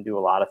defense. He can do a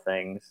lot of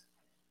things.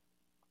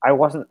 I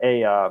wasn't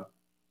a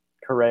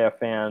Correa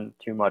fan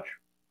too much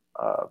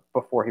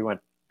before he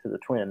went to the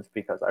Twins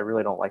because I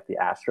really don't like the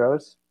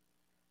Astros.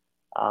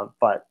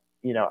 But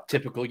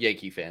typical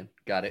Yankee fan.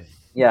 Got it.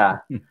 Yeah.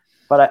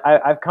 But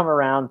I've come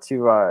around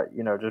to,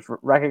 just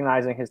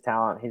recognizing his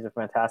talent. He's a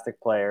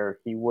fantastic player.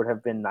 He would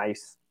have been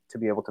nice to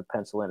be able to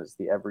pencil in as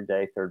the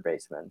everyday third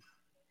baseman.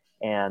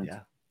 And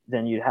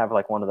then you'd have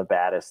like one of the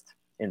baddest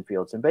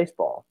infields in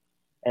baseball.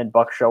 And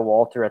Buck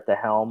Showalter at the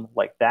helm,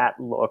 like that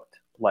looked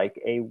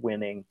like a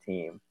winning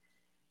team.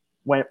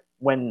 When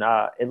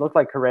it looked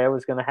like Correa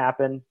was going to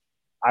happen,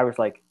 I was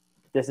like,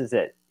 this is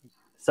it.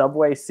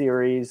 Subway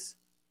Series,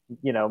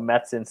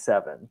 Mets in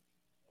 7.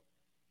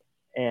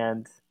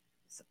 And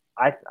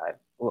I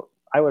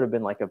would have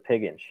been like a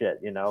pig in shit,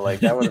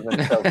 like that would have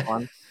been so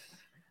fun.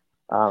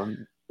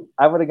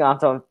 I would have gone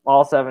to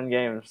all 7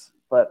 games,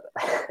 but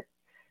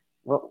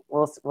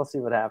we'll see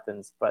what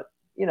happens. But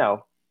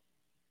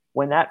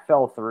when that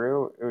fell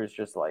through, it was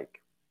just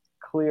like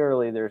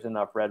clearly there's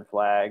enough red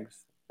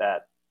flags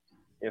that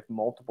if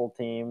multiple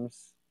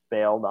teams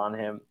bailed on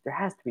him, there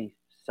has to be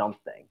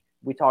something.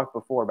 We talked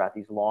before about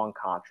these long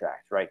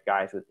contracts, right?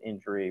 Guys with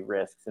injury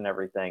risks and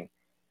everything.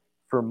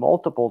 For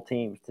multiple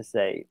teams to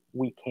say,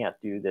 we can't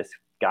do this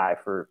guy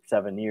for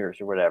 7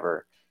 years or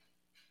whatever,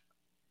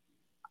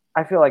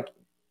 I feel like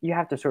you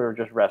have to sort of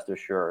just rest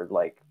assured,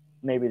 like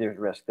maybe there's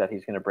risk that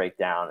he's going to break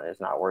down and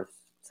it's not worth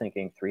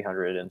sinking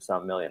 $300 and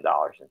some million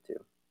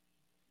into.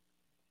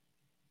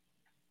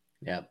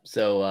 Yeah.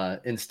 So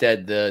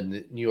instead,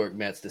 the New York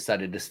Mets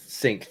decided to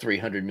sink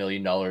 $300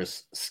 million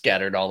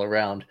scattered all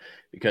around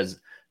because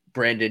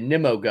Brandon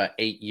Nimmo got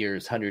 8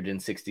 years,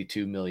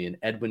 $162 million.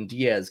 Edwin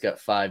Diaz got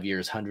 5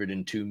 years,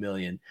 $102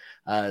 million.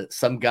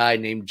 Some guy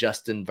named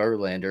Justin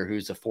Verlander,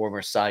 who's a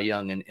former Cy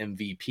Young and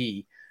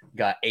MVP,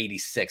 got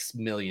 $86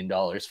 million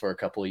for a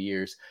couple of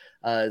years.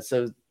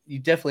 So you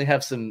definitely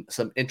have some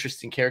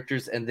interesting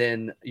characters. And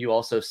then you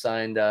also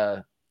signed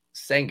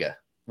Senga,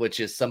 which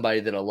is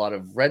somebody that a lot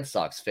of Red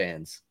Sox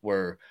fans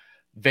were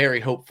very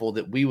hopeful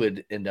that we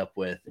would end up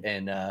with.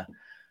 And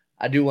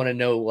I do want to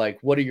know, like,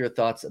 what are your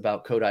thoughts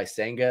about Kodai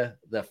Senga,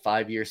 the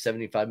 5-year,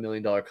 $75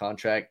 million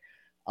contract?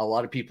 A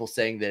lot of people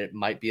saying that it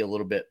might be a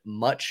little bit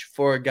much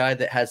for a guy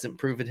that hasn't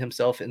proven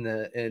himself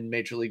in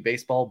Major League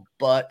Baseball,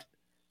 but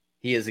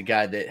he is a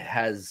guy that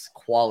has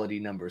quality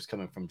numbers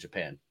coming from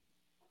Japan.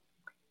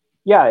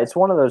 Yeah, it's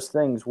one of those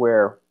things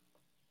where,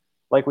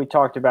 like we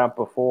talked about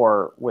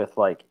before, with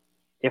like,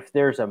 if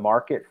there's a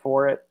market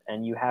for it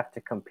and you have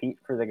to compete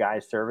for the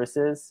guy's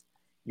services,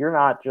 you're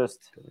not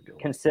just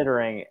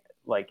considering,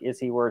 like, is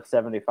he worth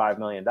 $75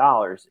 million?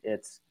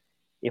 It's,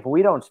 if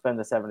we don't spend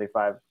the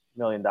 $75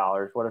 million,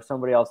 what if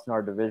somebody else in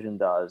our division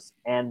does?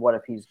 And what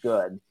if he's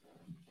good?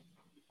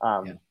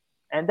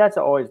 And that's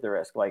always the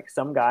risk. Like,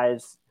 some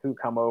guys who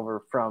come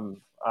over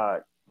from,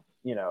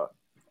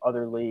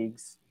 other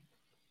leagues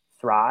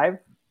thrive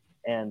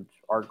and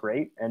are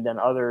great. And then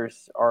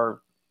others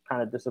are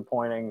kind of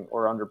disappointing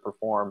or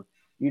underperform.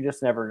 You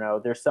just never know.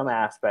 There's some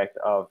aspect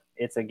of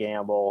it's a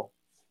gamble.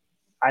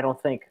 I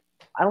don't think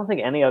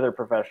any other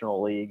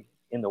professional league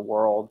in the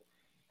world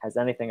has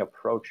anything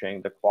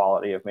approaching the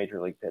quality of Major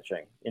League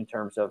pitching in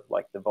terms of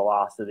like the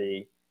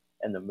velocity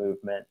and the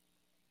movement.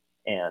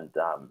 And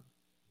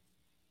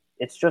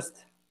it's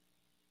just,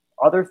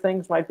 other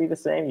things might be the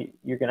same.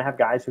 You're going to have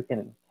guys who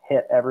can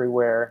hit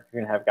everywhere.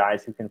 You're going to have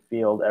guys who can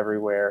field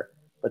everywhere.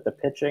 But the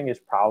pitching is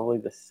probably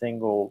the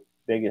single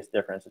biggest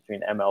difference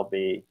between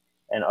MLB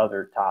and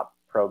other top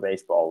pro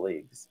baseball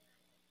leagues.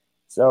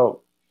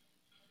 So,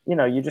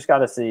 you just got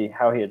to see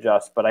how he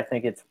adjusts. But I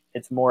think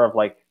it's more of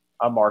like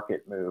a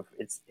market move.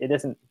 It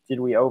isn't, did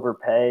we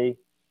overpay?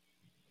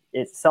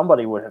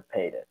 Somebody would have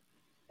paid it.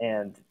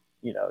 And,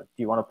 do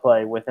you want to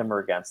play with him or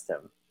against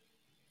him?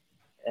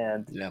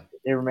 And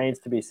it remains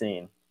to be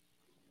seen.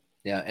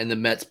 Yeah, and the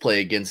Mets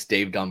play against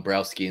Dave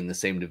Dombrowski in the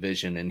same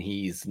division, and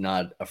he's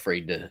not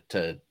afraid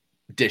to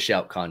dish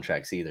out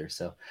contracts either.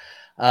 So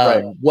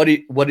right.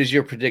 What is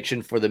your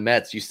prediction for the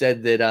Mets? You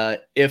said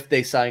that if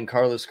they sign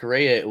Carlos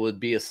Correa, it would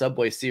be a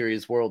Subway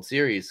Series World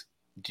Series.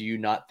 Do you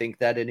not think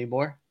that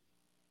anymore?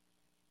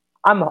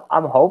 I'm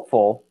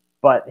hopeful,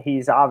 but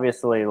he's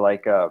obviously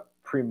like a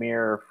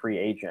premier free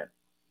agent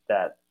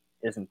that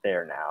isn't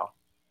there now.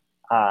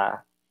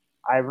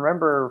 I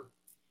remember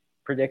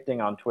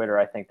predicting on Twitter,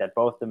 I think, that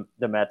both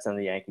the Mets and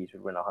the Yankees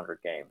would win 100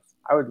 games.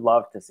 I would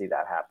love to see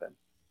that happen.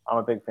 I'm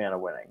a big fan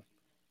of winning.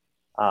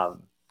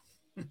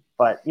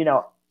 But,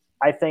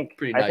 I think...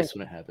 Pretty nice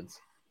when it happens.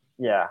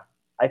 Yeah.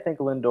 I think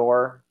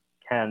Lindor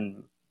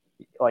can...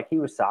 Like, he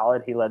was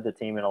solid. He led the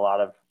team in a lot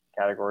of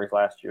categories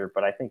last year,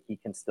 but I think he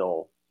can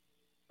still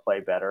play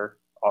better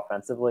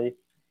offensively.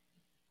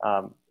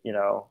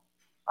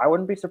 I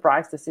wouldn't be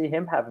surprised to see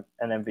him have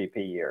an MVP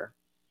year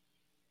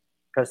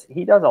because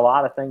he does a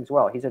lot of things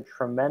well. He's a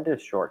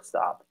tremendous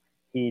shortstop.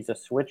 He's a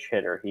switch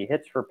hitter. He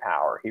hits for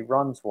power. He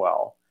runs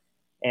well.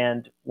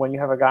 And when you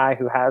have a guy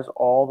who has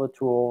all the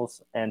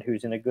tools and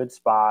who's in a good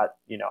spot,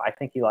 I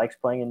think he likes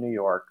playing in New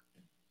York.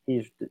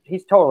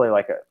 He's totally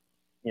like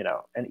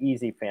an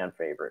easy fan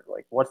favorite.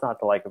 Like, what's not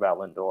to like about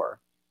Lindor?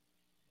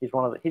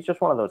 He's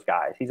just one of those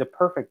guys. He's a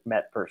perfect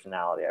Met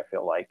personality, I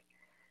feel like.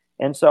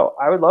 And so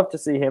I would love to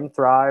see him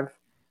thrive.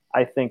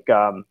 I think,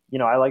 I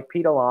like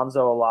Pete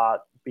Alonso a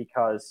lot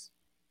because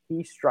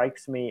he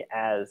strikes me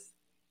as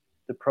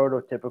the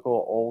prototypical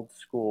old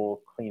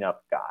school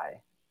cleanup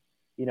guy.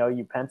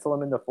 You pencil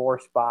him in the 4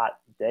 spot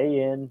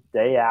day in,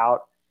 day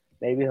out.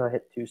 Maybe he'll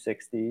hit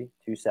 260,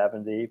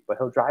 270, but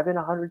he'll drive in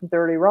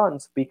 130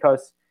 runs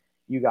because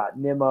you got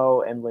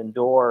Nimmo and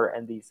Lindor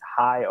and these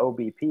high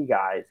OBP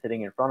guys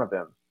hitting in front of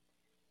him.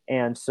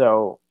 And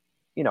so,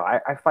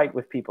 I fight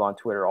with people on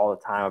Twitter all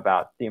the time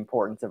about the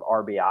importance of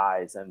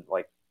RBIs and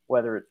like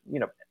whether it's,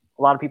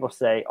 a lot of people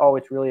say, oh,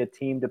 it's really a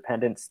team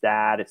dependent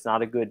stat. It's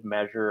not a good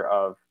measure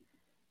of,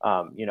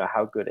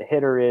 how good a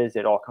hitter is.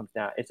 It all comes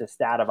down. It's a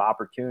stat of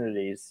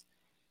opportunities.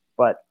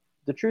 But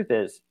the truth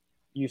is,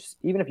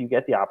 even if you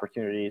get the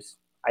opportunities,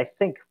 I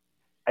think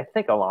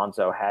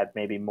Alonso had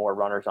maybe more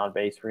runners on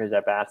base for his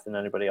at-bats than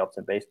anybody else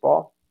in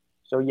baseball.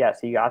 So, yes,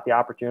 he got the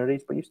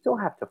opportunities, but you still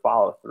have to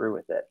follow through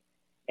with it.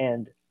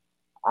 And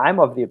I'm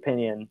of the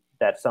opinion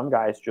that some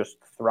guys just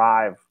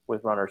thrive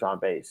with runners on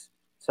base.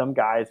 Some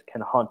guys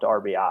can hunt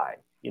RBI.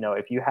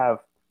 If you have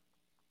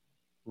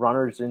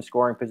runners in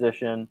scoring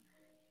position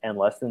and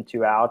less than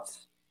 2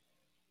 outs,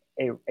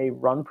 a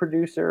run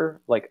producer,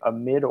 like a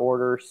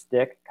mid-order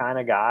stick kind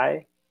of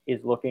guy,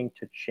 is looking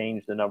to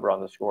change the number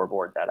on the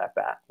scoreboard that at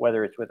bat,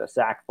 whether it's with a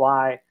sac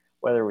fly,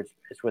 whether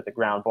it's with a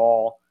ground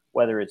ball,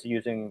 whether it's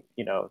using,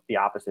 the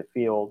opposite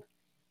field.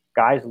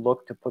 Guys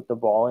look to put the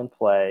ball in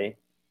play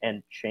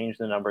and change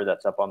the number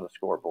that's up on the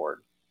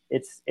scoreboard.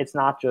 It's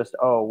not just,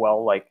 oh,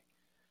 well, like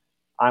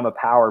I'm a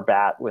power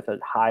bat with a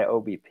high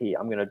OBP.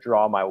 I'm going to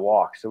draw my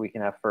walk so we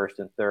can have first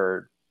and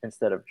third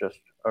instead of just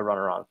a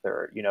runner on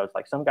third. It's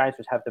like some guys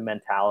just have the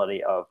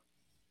mentality of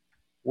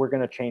we're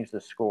going to change the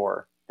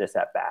score this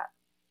at bat.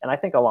 And I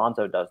think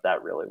Alonso does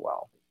that really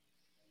well.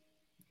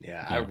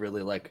 Yeah, I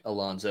really like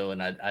Alonso,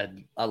 and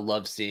I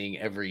love seeing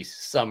every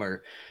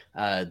summer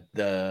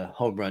the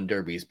home run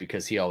derbies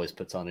because he always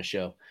puts on a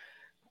show.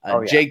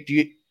 Yeah. Jake,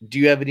 do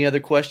you have any other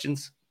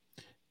questions?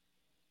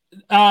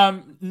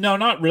 No,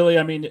 not really.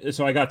 I mean,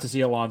 so I got to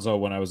see Alonso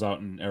when I was out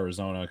in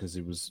Arizona because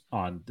he was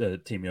on the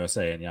Team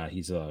USA, and yeah,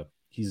 he's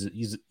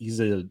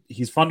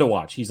fun to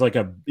watch. He's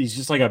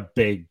just like a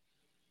big,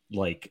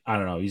 like, I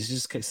don't know. He's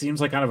just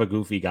seems like kind of a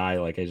goofy guy.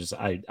 Like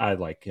I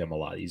like him a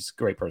lot. He's a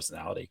great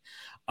personality.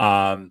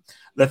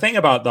 The thing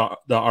about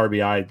the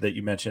RBI that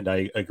you mentioned,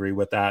 I agree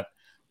with that.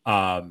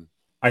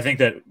 I think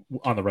that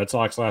on the Red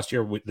Sox last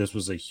year, this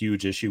was a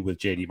huge issue with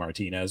JD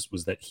Martinez,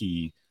 was that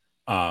he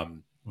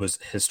was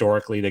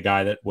historically the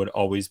guy that would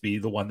always be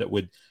the one that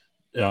would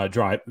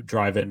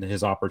drive in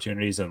his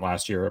opportunities. And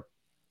last year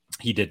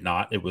he did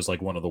not. It was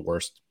like one of the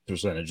worst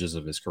percentages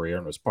of his career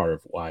and was part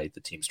of why the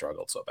team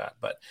struggled so bad.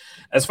 But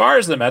as far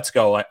as the Mets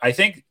go, I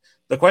think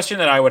the question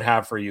that I would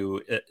have for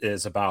you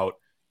is about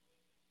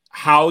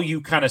how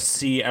you kind of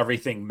see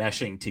everything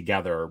meshing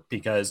together,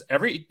 because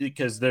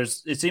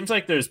it seems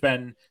like there's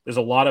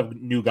a lot of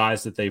new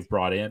guys that they've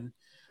brought in.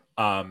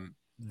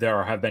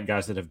 There have been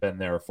guys that have been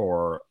there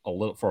for a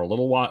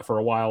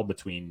while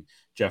between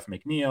Jeff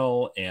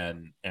McNeil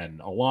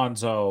and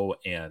Alonso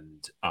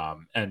and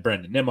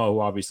Brendan Nimmo, who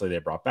obviously they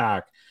brought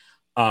back.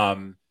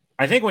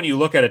 I think when you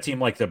look at a team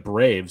like the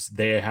Braves,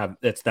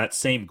 it's that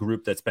same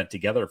group that's been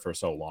together for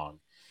so long.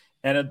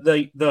 And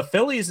the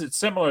Phillies, it's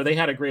similar. They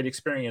had a great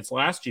experience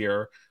last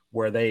year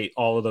where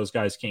all of those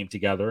guys came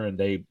together and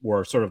they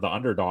were sort of the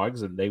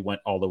underdogs and they went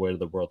all the way to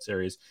the World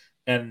Series.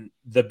 And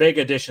the big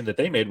addition that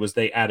they made was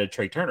they added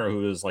Trey Turner,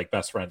 who is like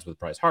best friends with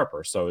Bryce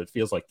Harper. So it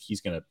feels like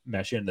he's going to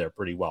mesh in there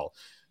pretty well.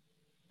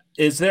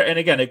 And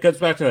again, it goes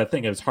back to that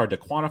thing. It's hard to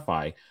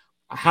quantify.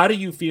 How do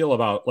you feel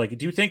about, like,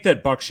 do you think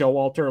that Buck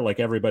Showalter, like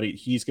everybody,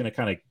 he's going to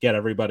kind of get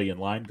everybody in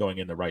line going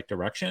in the right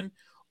direction?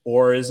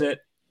 Or is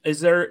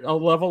there a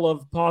level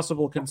of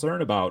possible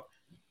concern about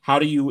how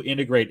do you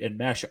integrate and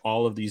mesh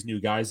all of these new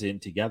guys in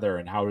together,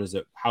 and how is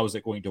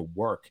it going to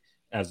work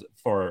as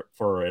for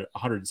a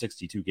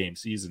 162 game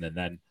season and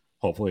then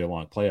hopefully a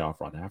long playoff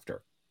run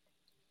after?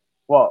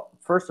 Well,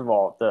 first of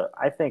all,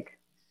 I think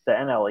the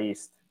NL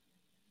East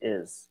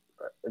is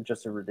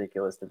just a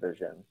ridiculous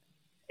division,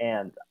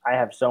 and I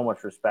have so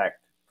much respect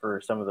for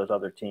some of those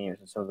other teams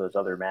and some of those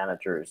other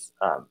managers.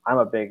 I'm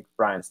a big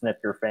Brian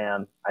Snitker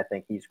fan. I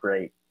think he's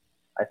great.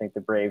 I think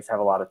the Braves have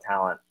a lot of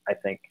talent. I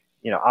think,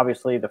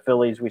 obviously the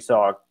Phillies we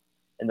saw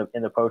in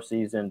the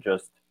postseason,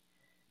 just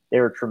they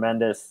were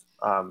tremendous.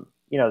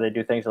 They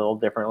do things a little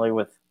differently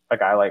with a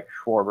guy like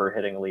Schwarber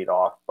hitting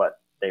leadoff, but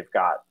they've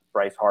got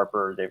Bryce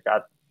Harper, they've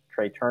got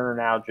Trey Turner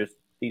now, just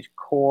these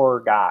core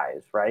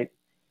guys, right?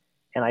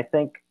 And I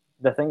think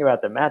the thing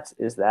about the Mets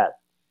is that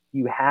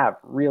you have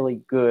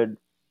really good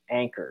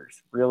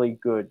anchors, really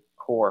good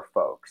core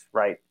folks,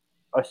 right?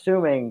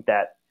 Assuming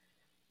that,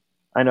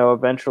 I know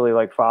eventually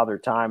like Father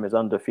Time is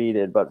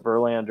undefeated, but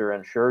Verlander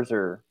and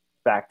Scherzer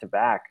back to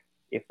back,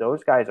 if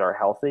those guys are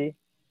healthy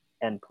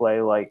and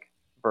play like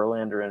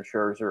Verlander and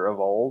Scherzer of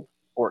old,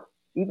 or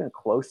even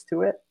close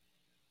to it,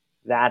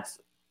 that's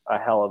a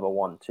hell of a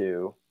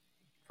 1-2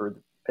 for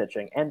the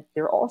pitching. And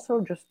they're also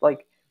just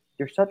like,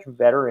 they're such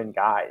veteran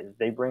guys.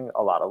 They bring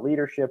a lot of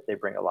leadership. They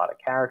bring a lot of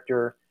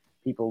character.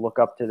 People look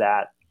up to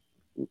that.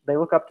 They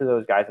look up to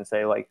those guys and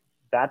say, like,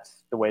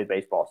 that's the way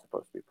baseball is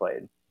supposed to be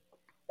played.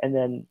 And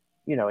then,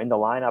 in the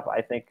lineup,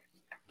 I think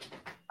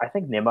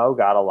Nimmo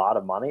got a lot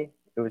of money.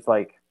 It was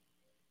like,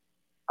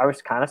 I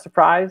was kind of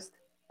surprised,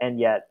 and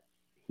yet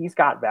he's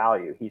got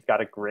value. He's got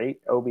a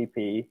great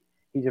OBP.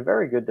 He's a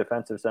very good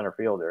defensive center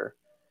fielder.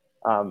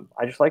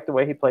 I just like the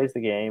way he plays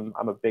the game.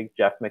 I'm a big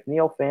Jeff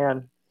McNeil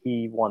fan.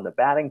 He won the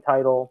batting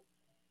title.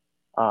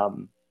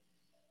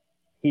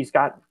 He's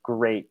got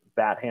great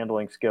bat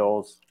handling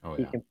skills. Oh,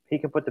 yeah. He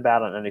can put the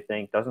bat on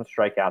anything. Doesn't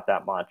strike out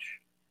that much,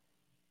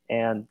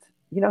 and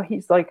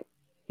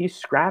he's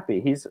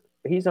scrappy.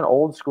 He's an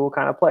old school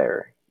kind of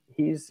player.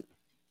 He's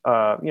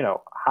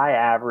high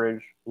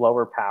average,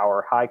 lower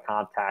power, high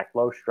contact,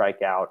 low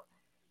strikeout,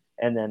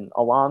 and then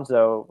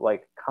Alonso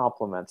like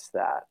complements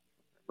that.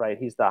 Right,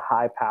 he's the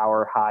high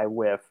power, high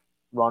whiff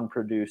run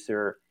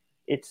producer.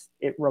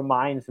 It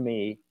reminds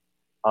me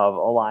of a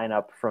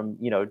lineup from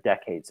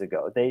decades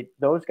ago.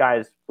 Those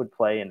guys would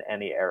play in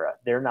any era.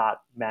 They're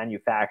not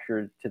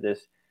manufactured to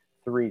this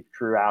 3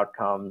 true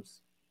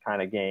outcomes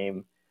kind of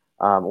game.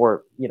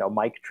 Or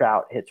Mike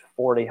Trout hits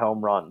 40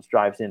 home runs,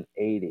 drives in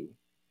 80.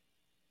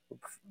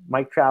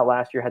 Mike Trout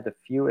last year had the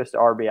fewest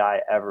RBI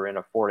ever in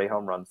a 40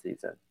 home run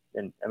season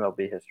in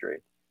MLB history,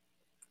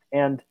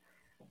 and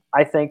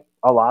I think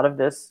a lot of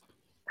this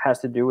has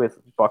to do with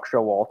Buck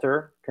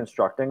Showalter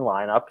constructing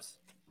lineups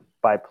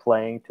by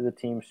playing to the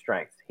team's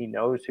strengths. He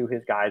knows who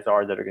his guys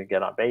are that are going to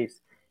get on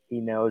base. He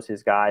knows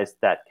his guys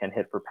that can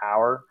hit for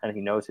power, and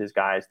he knows his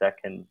guys that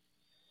can,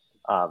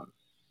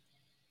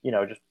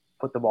 just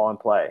put the ball in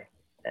play.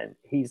 And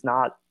he's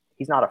not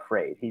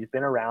afraid. He's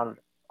been around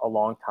a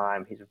long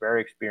time. He's a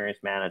very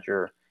experienced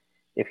manager.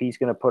 If he's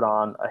going to put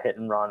on a hit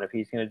and run, if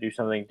he's going to do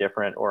something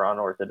different or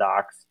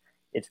unorthodox,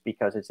 it's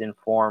because it's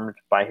informed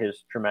by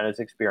his tremendous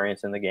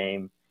experience in the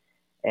game.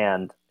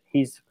 And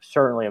he's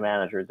certainly a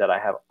manager that I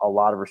have a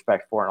lot of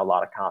respect for and a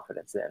lot of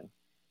confidence in.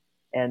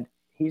 And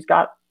he's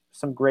got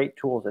some great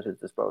tools at his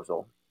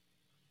disposal.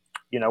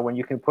 When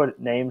you can put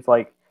names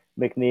like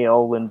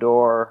McNeil,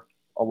 Lindor,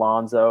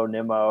 Alonso,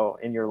 Nimmo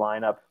in your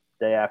lineup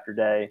day after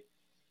day,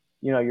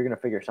 you're going to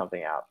figure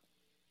something out.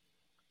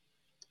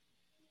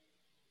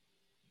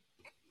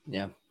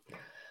 Yeah.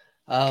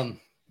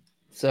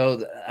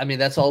 So,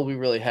 that's all we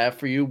really have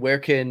for you. Where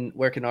can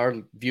our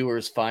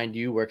viewers find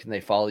you? Where can they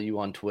follow you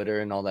on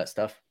Twitter and all that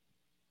stuff?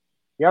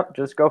 Yep.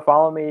 Just go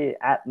follow me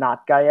at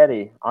Not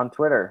Gaetti on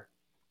Twitter.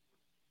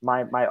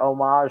 My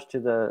homage to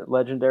the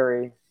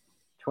legendary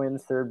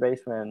Twins third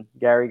baseman,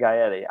 Gary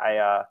Gaetti.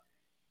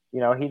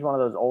 He's one of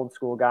those old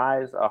school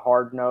guys, a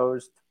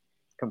hard-nosed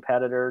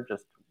competitor,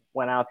 just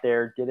went out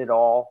there, did it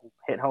all,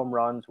 hit home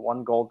runs,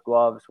 won Gold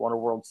Gloves, won a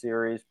World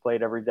Series,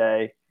 played every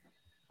day.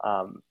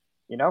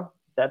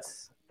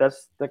 That's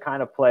the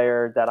kind of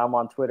player that I'm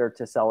on Twitter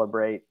to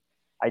celebrate.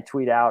 I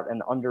tweet out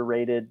an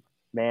underrated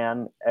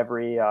man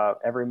every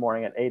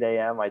morning at 8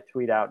 a.m. I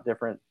tweet out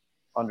different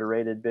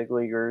underrated big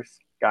leaguers,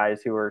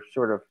 guys who are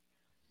sort of,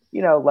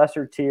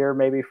 lesser tier,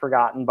 maybe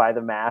forgotten by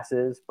the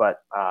masses.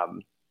 But,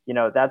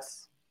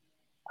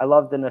 I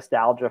love the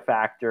nostalgia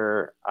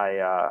factor.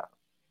 I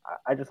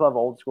just love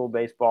old school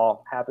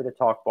baseball. Happy to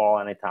talk ball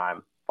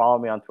anytime. Follow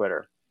me on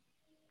Twitter.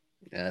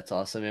 Yeah, that's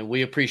awesome. And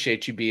we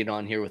appreciate you being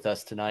on here with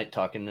us tonight,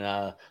 talking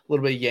a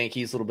little bit of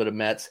Yankees, a little bit of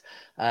Mets.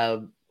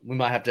 We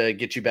might have to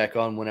get you back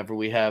on whenever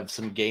we have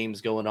some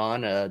games going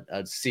on,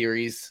 a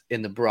series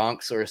in the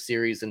Bronx or a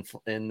series in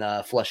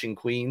Flushing,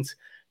 Queens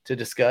to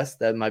discuss.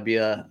 That might be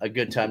a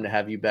good time to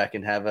have you back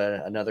and have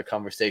another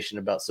conversation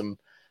about some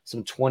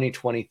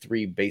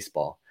 2023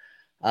 baseball.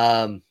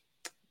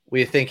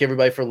 We thank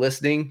everybody for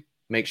listening.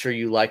 Make sure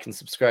you like and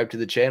subscribe to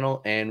the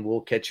channel, and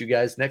we'll catch you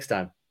guys next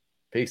time.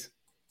 Peace.